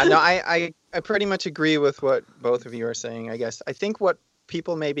 Yeah, no, I pretty much agree with what both of you are saying, I guess. I think what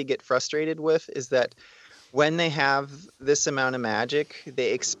people maybe get frustrated with is that when they have this amount of magic,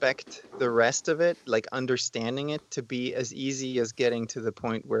 they expect the rest of it, like understanding it, to be as easy as getting to the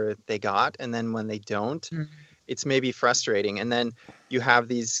point where they got. And then when they don't, it's maybe frustrating. And then you have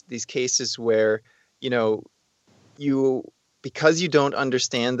these cases where you know, because you don't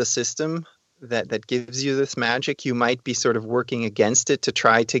understand the system that gives you this magic, you might be sort of working against it to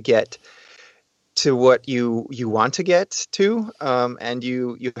try to get to what you want to get to, and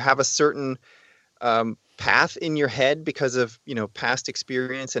you have a certain path in your head because of past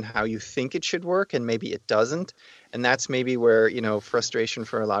experience and how you think it should work, and maybe it doesn't, and that's maybe where frustration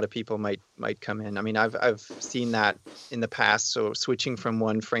for a lot of people might come in. I mean, I've seen that in the past. So switching from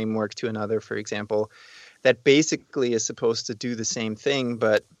one framework to another, for example, that basically is supposed to do the same thing,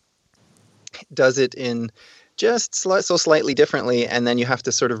 but does it in just so slightly differently, and then you have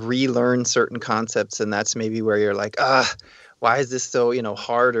to sort of relearn certain concepts, and that's maybe where you're like, why is this so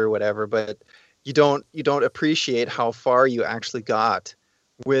hard or whatever, but you don't appreciate how far you actually got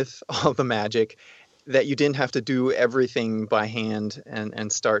with all the magic, that you didn't have to do everything by hand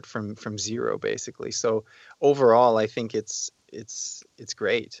and start from zero, basically. So overall, I think it's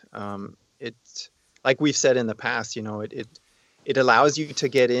great. It's like we've said in the past, it allows you to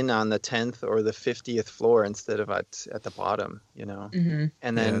get in on the 10th or the 50th floor instead of at the bottom, Mm-hmm.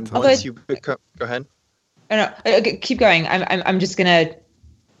 And then totally. once you become, go ahead. I don't know. Okay, keep going. I'm just gonna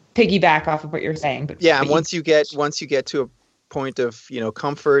piggyback off of what you're saying. But Yeah, and once you get to a point of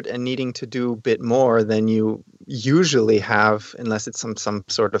comfort and needing to do a bit more, then you usually have, unless it's some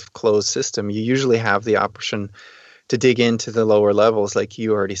sort of closed system, you usually have the option to dig into the lower levels, like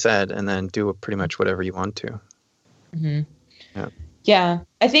you already said, and then do pretty much whatever you want to. Mm-hmm. Yeah.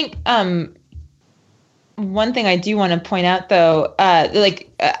 I think one thing I do want to point out, though, I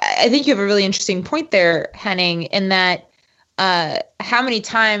think you have a really interesting point there, Henning, in that how many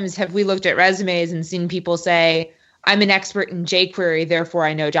times have we looked at resumes and seen people say, I'm an expert in jQuery, therefore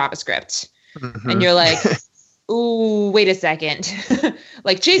I know JavaScript. Mm-hmm. And you're like, ooh, wait a second.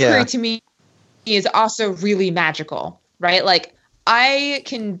 Like jQuery to me is also really magical, right? Like I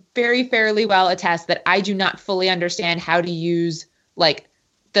can very fairly well attest that I do not fully understand how to use like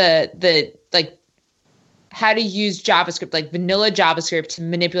how to use JavaScript, like vanilla JavaScript, to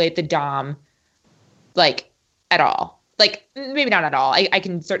manipulate the DOM, like at all. Like maybe not at all. I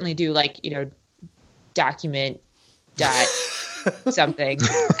can certainly do document dot something.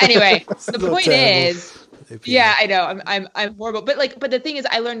 Anyway, the point is, yeah, I know I'm horrible, but the thing is,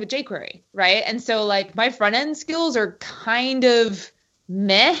 I learned with jQuery, right? And so like my front end skills are kind of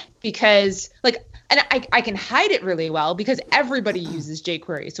meh because and I can hide it really well because everybody uses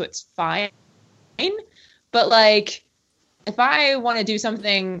jQuery, so it's fine. But like, if I want to do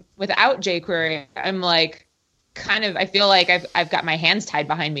something without jQuery, I'm like, I feel like I've got my hands tied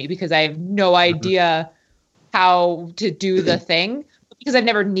behind me because I have no idea how to do the thing, because I've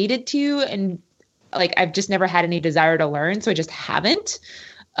never needed to, and like I've just never had any desire to learn, so I just haven't.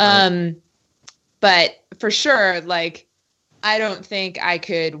 Right. But for sure, like I don't think I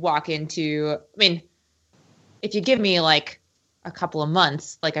could walk into, I mean, if you give me like a couple of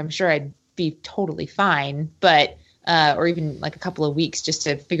months, like I'm sure I'd be totally fine, but or even like a couple of weeks just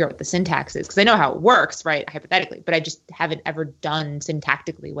to figure out what the syntax is, because I know how it works, right, hypothetically, but I just haven't ever done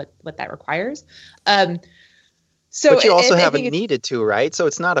syntactically what that requires. So but you also haven't needed to, right? So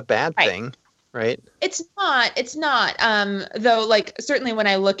it's not a bad thing, right? It's not. Though, like certainly when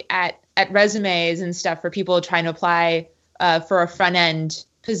I look at resumes and stuff for people trying to apply for a front end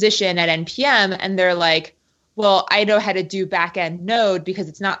position at NPM, and they're like, well, I know how to do back end Node because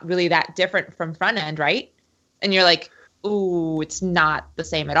it's not really that different from front end, right? And you're like, ooh, it's not the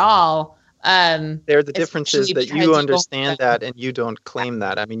same at all. There are the differences that you understand that and you don't claim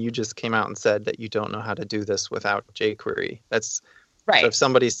that. I mean, you just came out and said that you don't know how to do this without jQuery. That's right. So if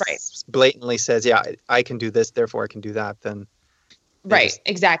somebody blatantly says, yeah, I can do this, therefore I can do that, then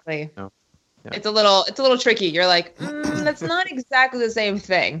exactly. Yeah. It's a little tricky. You're like, that's not exactly the same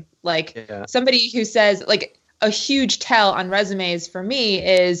thing. Like somebody who says, like, a huge tell on resumes for me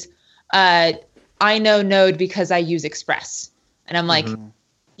is I know Node because I use Express. And I'm like,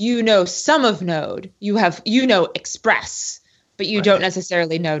 you know some of Node. You know Express, but you don't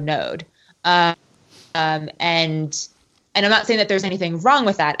necessarily know Node. And I'm not saying that there's anything wrong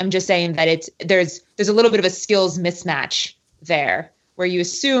with that. I'm just saying that there's a little bit of a skills mismatch there, where you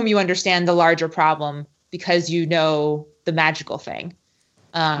assume you understand the larger problem because you know the magical thing.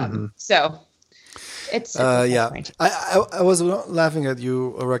 So it's point. I was laughing at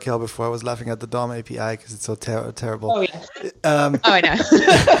you, Raquel, before. I was laughing at the DOM API because it's so terrible. Oh yeah. I know.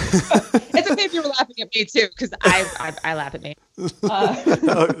 It's okay if you were laughing at me too, because I laugh at me.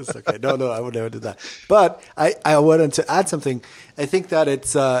 No, it's okay. No, I would never do that. But I wanted to add something. I think that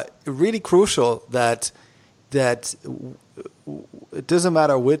it's really crucial that it doesn't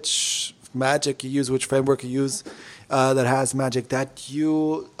matter which magic you use, which framework you use that has magic, that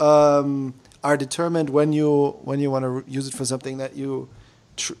you are determined when you want to use it for something, that you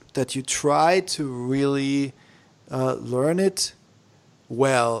try to really learn it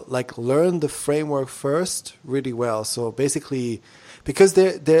well, like learn the framework first really well. So basically, because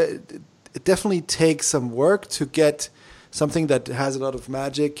it definitely takes some work to get something that has a lot of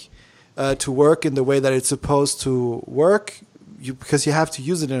magic to work in the way that it's supposed to work, because you have to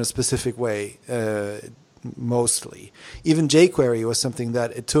use it in a specific way, mostly. Even jQuery was something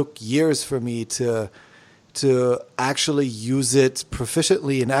that it took years for me to actually use it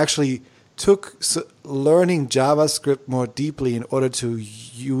proficiently, and actually took learning JavaScript more deeply in order to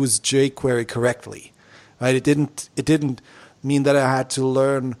use jQuery correctly. Right? It didn't mean that I had to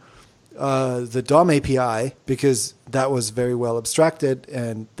learn the DOM API, because that was very well abstracted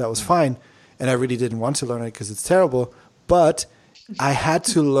and that was fine, and I really didn't want to learn it because it's terrible. But I had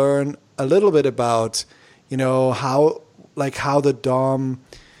to learn a little bit about, how the DOM,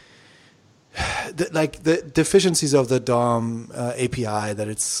 the deficiencies of the DOM API, that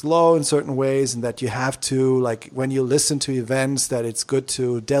it's slow in certain ways, and that you have to, like, when you listen to events, that it's good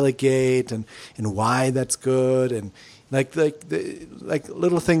to delegate, and why that's good, and like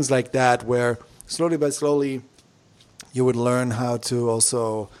little things like that, where slowly by slowly you would learn how to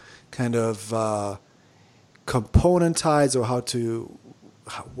also kind of componentize, or how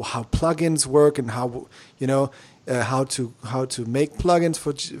plugins work, and how how to make plugins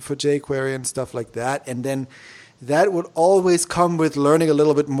for jQuery and stuff like that. And then that would always come with learning a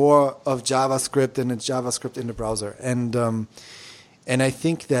little bit more of JavaScript and JavaScript in the browser. And I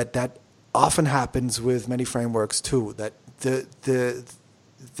think that often happens with many frameworks too. That the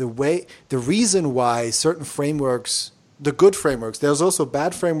reason why certain frameworks, the good frameworks, there's also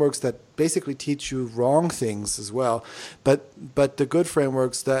bad frameworks that basically teach you wrong things as well. But the good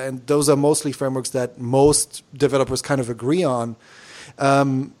frameworks, and those are mostly frameworks that most developers kind of agree on.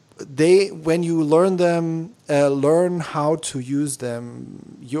 When you learn them, learn how to use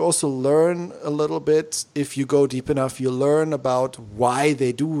them, you also learn a little bit. If you go deep enough, you learn about why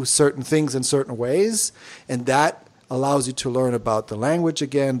they do certain things in certain ways, and that allows you to learn about the language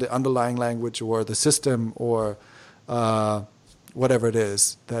again, the underlying language, or the system, or whatever it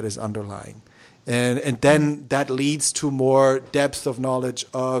is that is underlying. And then that leads to more depth of knowledge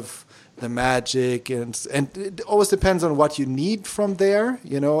of the magic, and it always depends on what you need from there,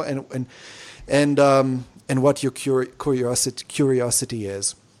 and what your curiosity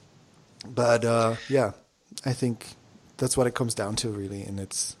is. But I think that's what it comes down to, really.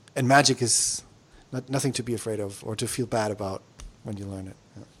 And magic is nothing to be afraid of or to feel bad about when you learn it.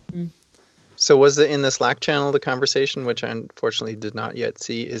 Yeah. Mm. So was it in the Slack channel, the conversation, which I unfortunately did not yet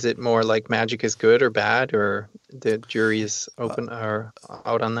see, is it more like magic is good or bad, or the jury is open or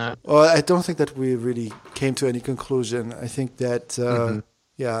out on that? Well, I don't think that we really came to any conclusion. I think that,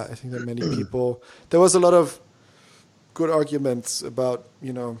 I think that many people, there was a lot of good arguments about,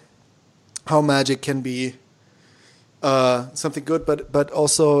 how magic can be something good, but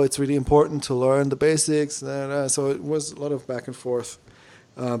also it's really important to learn the basics. So it was a lot of back and forth.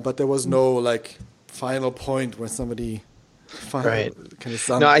 But there was no final point where somebody kind of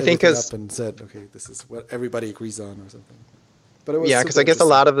summed everything up and said, okay, this is what everybody agrees on or something. But it was because I guess a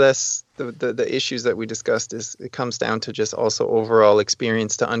lot of this, the issues that we discussed, is it comes down to just also overall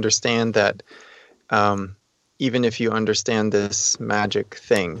experience to understand that even if you understand this magic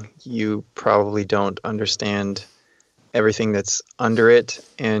thing, you probably don't understand everything that's under it,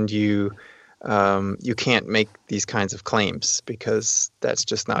 and you can't make these kinds of claims, because that's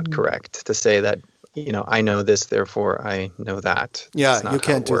just not correct to say that, I know this, therefore I know that. Yeah, you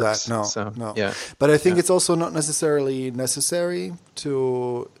can't do that. No, no. Yeah. But I think it's also not necessarily necessary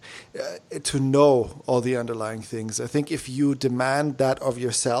to know all the underlying things. I think if you demand that of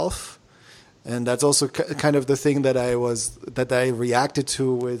yourself, and that's also kind of the thing that I reacted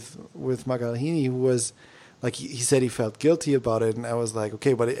to with Magalhães, who was, like, he said he felt guilty about it, and I was like,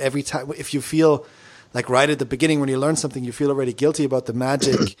 okay, but every time, if you feel like right at the beginning when you learn something, you feel already guilty about the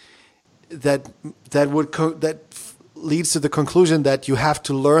magic, that leads to the conclusion that you have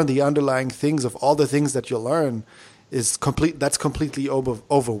to learn the underlying things of all the things that you learn that's completely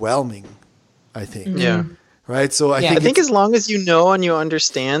overwhelming, I think. Mm-hmm. Yeah. Right. So I think as long as you know and you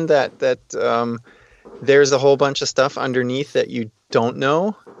understand that there's a whole bunch of stuff underneath that you don't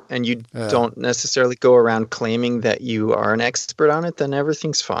know, and you don't necessarily go around claiming that you are an expert on it, then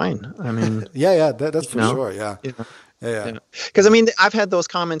everything's fine. I mean, that's for sure. Yeah. Because I've had those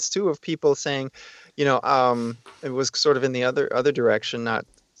comments too of people saying, it was sort of in the other direction.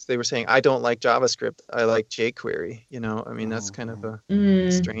 They were saying, I don't like JavaScript, I like jQuery. That's kind of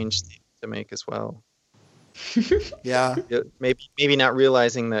a strange thing to make as well. Yeah. Maybe not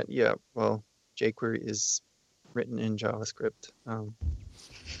realizing that. jQuery is written in JavaScript.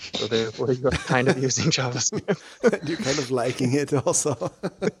 So therefore, you're kind of using JavaScript. You're kind of liking it also.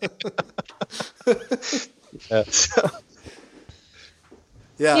 Yeah. So,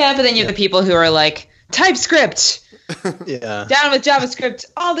 Yeah, but then you have the people who are like, TypeScript! yeah. Down with JavaScript,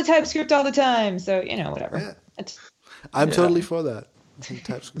 all the TypeScript all the time. So, whatever. Yeah. It's- I'm totally for that. I think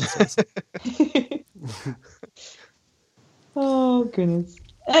TypeScript is awesome. Oh, goodness.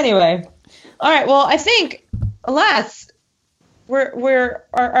 Anyway. All right, well, I think, alas, our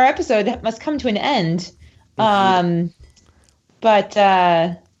episode must come to an end. But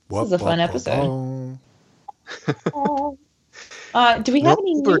this is a fun episode. Do we have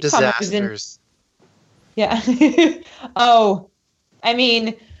any Uber newcomers disasters? Yeah. Oh, I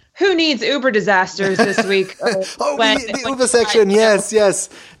mean, who needs Uber disasters this week? The Uber section. Yes.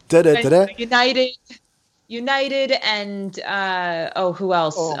 Da-da-da-da. United, and who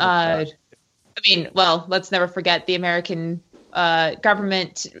else? Oh, I mean, well, let's never forget the American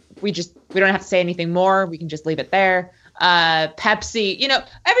government. We don't have to say anything more. We can just leave it there. Pepsi.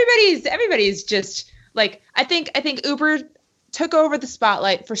 Everybody's just like, I think Uber took over the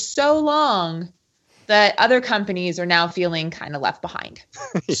spotlight for so long that other companies are now feeling kind of left behind.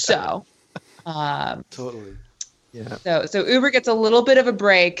 Yeah. So, Totally. Yeah. so Uber gets a little bit of a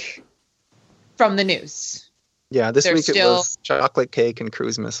break from the news. Yeah. This They're week still- it was chocolate cake and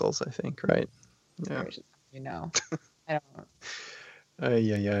cruise missiles, I think, right? Yeah. I don't know.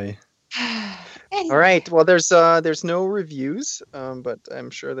 Ay. Anyway. All right. Well, there's no reviews, but I'm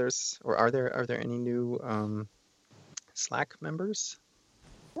sure are there any new Slack members?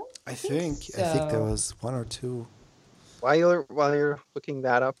 I think there was one or two. While you're looking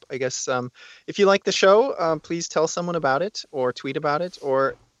that up, I guess if you like the show, please tell someone about it, or tweet about it,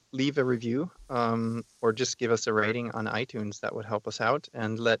 or leave a review, or just give us a rating on iTunes. That would help us out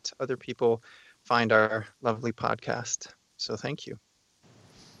and let other people find our lovely podcast. So thank you.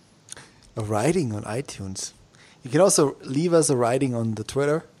 A writing on iTunes. You can also leave us a writing on the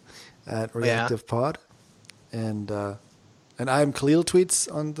Twitter at ReactivePod, and I'm Khalil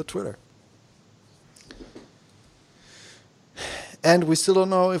Tweets on the Twitter. And we still don't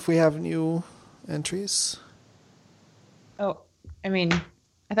know if we have new entries. Oh, I mean,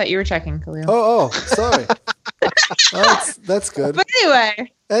 I thought you were checking, Khalil. Oh, sorry. That's good. But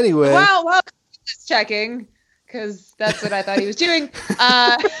Anyway. well, just checking, because that's what I thought he was doing.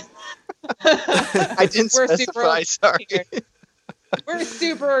 I didn't specify. Sorry. We're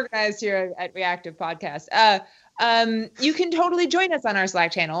super organized here at Reactive Podcast. You can totally join us on our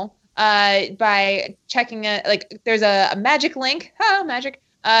Slack channel by checking there's a magic link,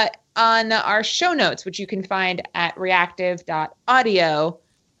 on our show notes, which you can find at reactive.audio.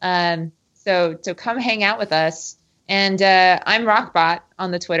 So come hang out with us. And I'm Rockbot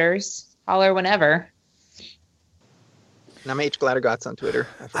on the Twitters. Holler whenever. And I'm H. Glattergots on Twitter.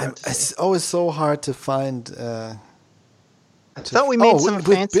 It's always so hard to find. I thought we made some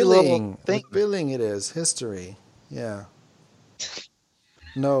fancy billing. little thing. With billing, it is history. Yeah.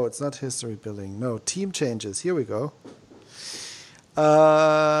 No, it's not history billing. No, team changes. Here we go.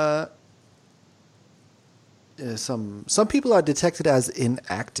 Some people are detected as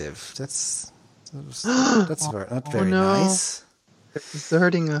inactive. That's not very nice. They're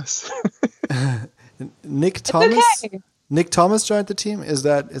deserting us. Nick Thomas. Okay. Nick Thomas joined the team. Is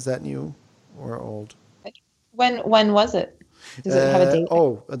that new or old? When was it? Does it have a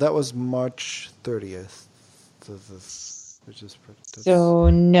date? That was March 30th. Which is So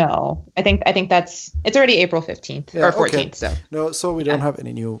no, I think it's already April 15th or 14th. Okay. So no, so we don't have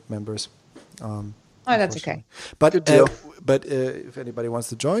any new members. that's okay. But Good deal. But if anybody wants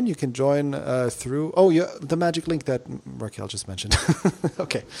to join, you can join through the magic link that Raquel just mentioned.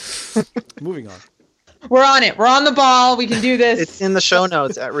 Okay, moving on. We're on it. We're on the ball. We can do this. It's in the show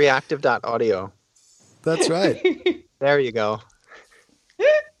notes at reactive.audio. That's right. There you go.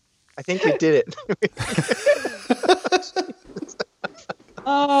 I think we did it.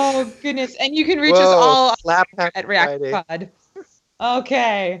 Oh goodness! And you can reach us all Slap at Reactive Pod.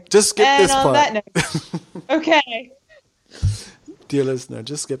 Okay. Just skip and this on part. that note, okay. Dear listener,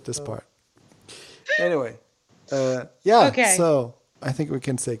 just skip this part. Anyway, okay. So I think we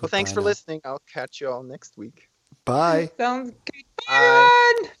can say goodbye. Well, thanks for now. listening. I'll catch you all next week. Bye. Sounds good. Bye.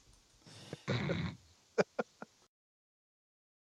 Bye.